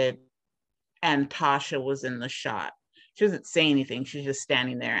started, and Tasha was in the shot. She doesn't say anything. She's just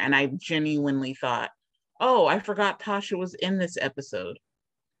standing there. And I genuinely thought, oh, I forgot Tasha was in this episode,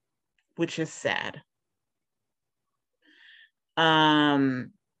 which is sad.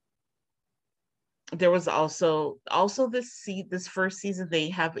 there was also this first season they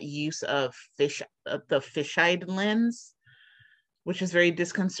have a use of the fisheye lens, which is very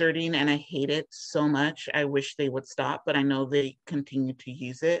disconcerting, and I hate it so much. I wish they would stop, but I know they continue to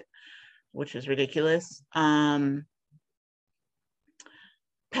use it, which is ridiculous.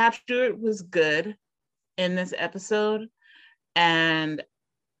 Patrick was good in this episode, and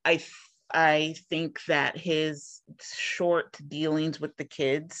I think that his short dealings with the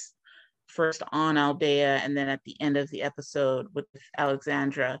kids, first on Aldea and then at the end of the episode with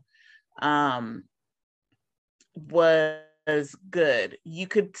Alexandra, was good. You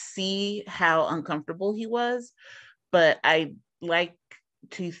could see how uncomfortable he was, but I like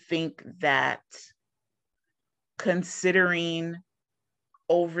to think that, considering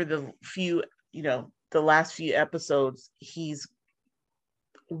over the last few episodes, he's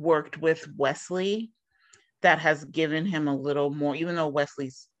worked with Wesley, that has given him a little more, even though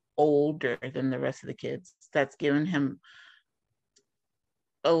Wesley's older than the rest of the kids, that's given him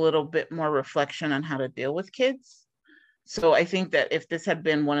a little bit more reflection on how to deal with kids. So I think that if this had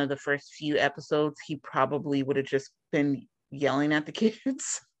been one of the first few episodes, he probably would have just been yelling at the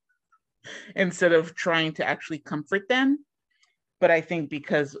kids instead of trying to actually comfort them. But I think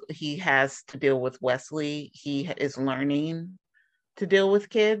because he has to deal with Wesley, he is learning to deal with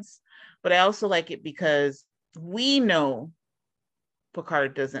kids. But I also like it because we know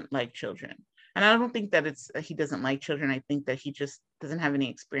Picard doesn't like children. And I don't think that he doesn't like children. I think that he just doesn't have any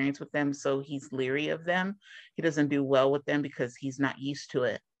experience with them, so he's leery of them. He doesn't do well with them because he's not used to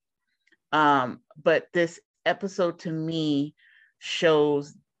it. But this episode to me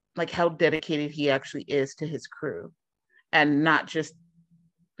shows like how dedicated he actually is to his crew, and not just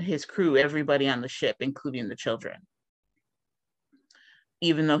his crew, everybody on the ship, including the children.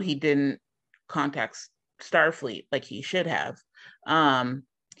 Even though he didn't contact Starfleet like he should have,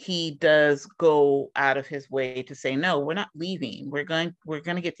 he does go out of his way to say, no, we're not leaving. We're going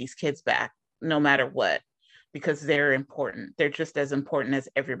to get these kids back no matter what, because they're important. They're just as important as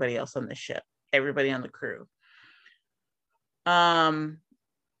everybody else on the ship, everybody on the crew.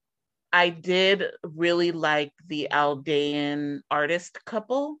 I did really like the Aldean artist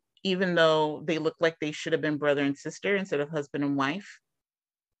couple, even though they look like they should have been brother and sister instead of husband and wife.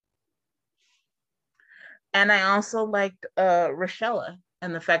 And I also liked Rochella,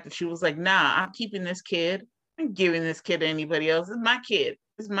 and the fact that she was like, nah, I'm keeping this kid. I'm giving this kid to anybody else. It's my kid.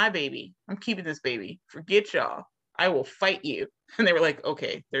 It's my baby. I'm keeping this baby. Forget y'all. I will fight you. And they were like,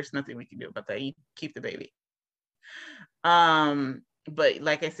 okay, there's nothing we can do about that. You keep the baby. But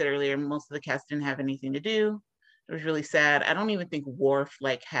like I said earlier, most of the cast didn't have anything to do. It was really sad. I don't even think Worf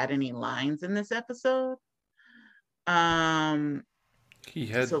had any lines in this episode. He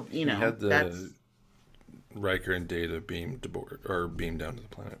had the Riker and Data beamed aboard, or beamed down to the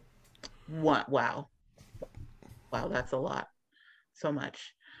planet. What? Wow, that's a lot. So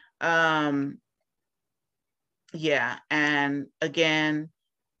much. Yeah, and again,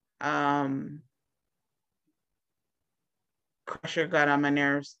 Crusher got on my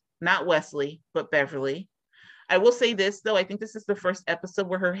nerves. Not Wesley, but Beverly. I will say this, though. I think this is the first episode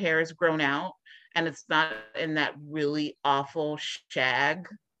where her hair has grown out, and it's not in that really awful shag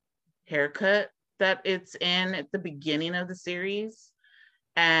haircut that it's in at the beginning of the series.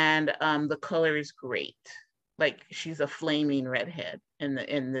 And the color is great. Like, she's a flaming redhead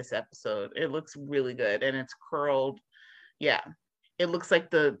in this episode. It looks really good, and it's curled. Yeah. It looks like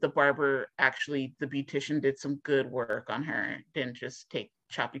the barber, actually, the beautician, did some good work on her. Didn't just take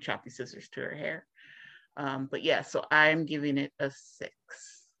choppy scissors to her hair. But yeah, so I'm giving it a 6.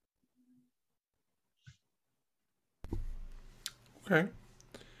 Okay.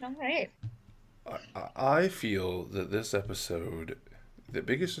 All right. I feel that this episode, the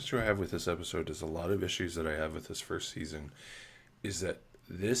biggest issue I have with this episode is a lot of issues that I have with this first season, is that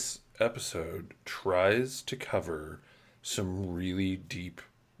this episode tries to cover some really deep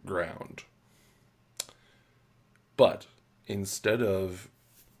ground. But instead of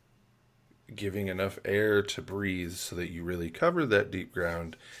giving enough air to breathe so that you really cover that deep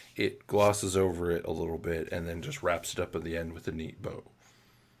ground, it glosses over it a little bit and then just wraps it up at the end with a neat bow.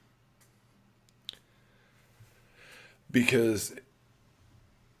 Because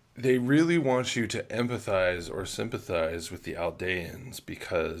they really want you to empathize or sympathize with the Aldeans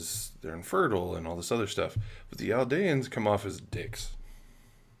because they're infertile and all this other stuff. But the Aldeans come off as dicks.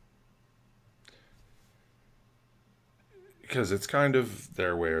 Because it's kind of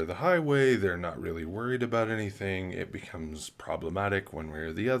their way or the highway. They're not really worried about anything. It becomes problematic one way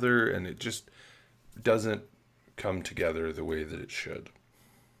or the other, and it just doesn't come together the way that it should.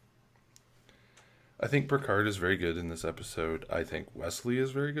 I think Picard is very good in this episode. I think Wesley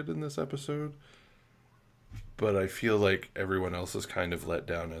is very good in this episode. but I feel like everyone else is kind of let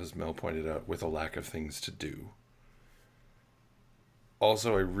down, as Mel pointed out, with a lack of things to do.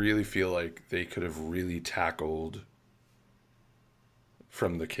 Also, I really feel like they could have really tackled,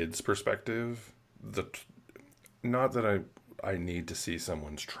 from the kids' perspective, the not that I need to see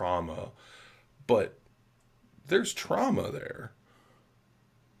someone's trauma, but there's trauma there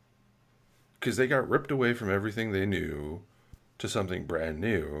because they got ripped away from everything they knew to something brand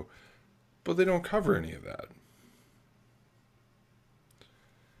new, but they don't cover any of that.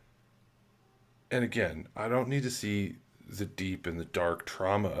 And again, I don't need to see the deep and the dark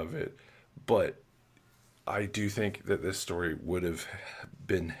trauma of it, but I do think that this story would have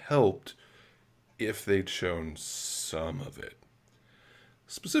been helped if they'd shown some of it,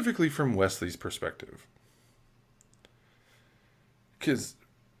 specifically from Wesley's perspective, because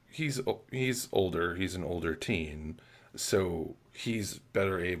he's older, he's an older teen, so he's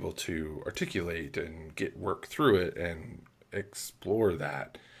better able to articulate and get work through it and explore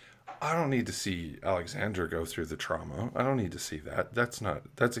that. I don't need to see Alexandra go through the trauma. I don't need to see that. That's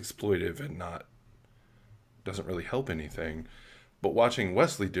exploitive and not doesn't really help anything. But watching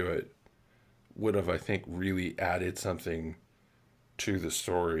Wesley do it would have, I think, really added something to the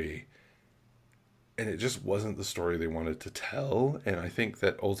story. And it just wasn't the story they wanted to tell. And I think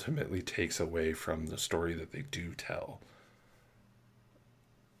that ultimately takes away from the story that they do tell.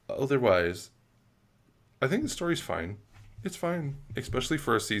 Otherwise, I think the story's fine. It's fine, especially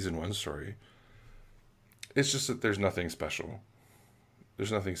for a season 1 story. It's just that there's nothing special.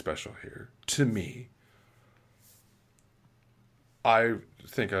 There's nothing special here, to me. I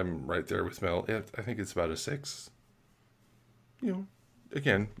think I'm right there with Mel. I think it's about a 6. You know,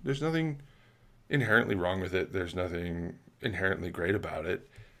 again, there's nothing inherently wrong with it. There's nothing inherently great about it.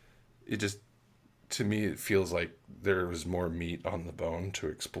 It just, to me, it feels like there was more meat on the bone to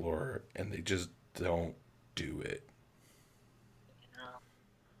explore, and they just don't do it.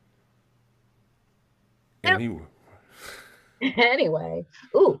 Anyway. Anyway.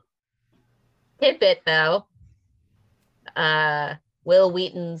 Ooh. Tidbit though. Will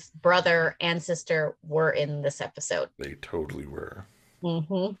Wheaton's brother and sister were in this episode. They totally were.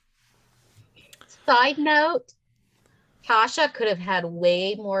 Mm-hmm. Side note, Tasha could have had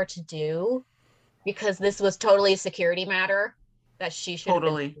way more to do because this was totally a security matter that she should have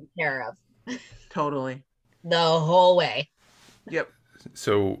been taken care of. Totally. The whole way. Yep.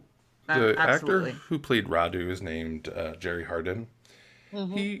 So the Absolutely. actor who played Radu is named Jerry Hardin.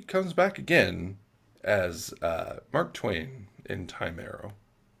 Mm-hmm. He comes back again as Mark Twain in Time Arrow.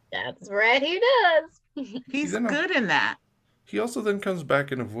 That's right, he does. He's good in that. He also then comes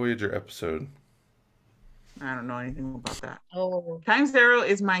back in a Voyager episode. I don't know anything about that. Oh. Time's Arrow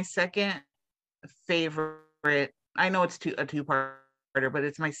is my second favorite. I know it's a two-parter, but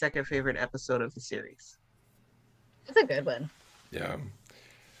it's my second favorite episode of the series. It's a good one. Yeah.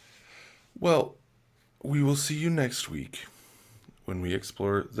 Well, we will see you next week when we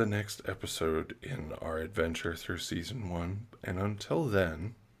explore the next episode in our adventure through season 1. And until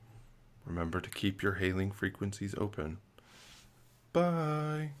then, remember to keep your hailing frequencies open.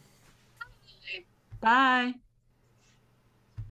 Bye. Bye.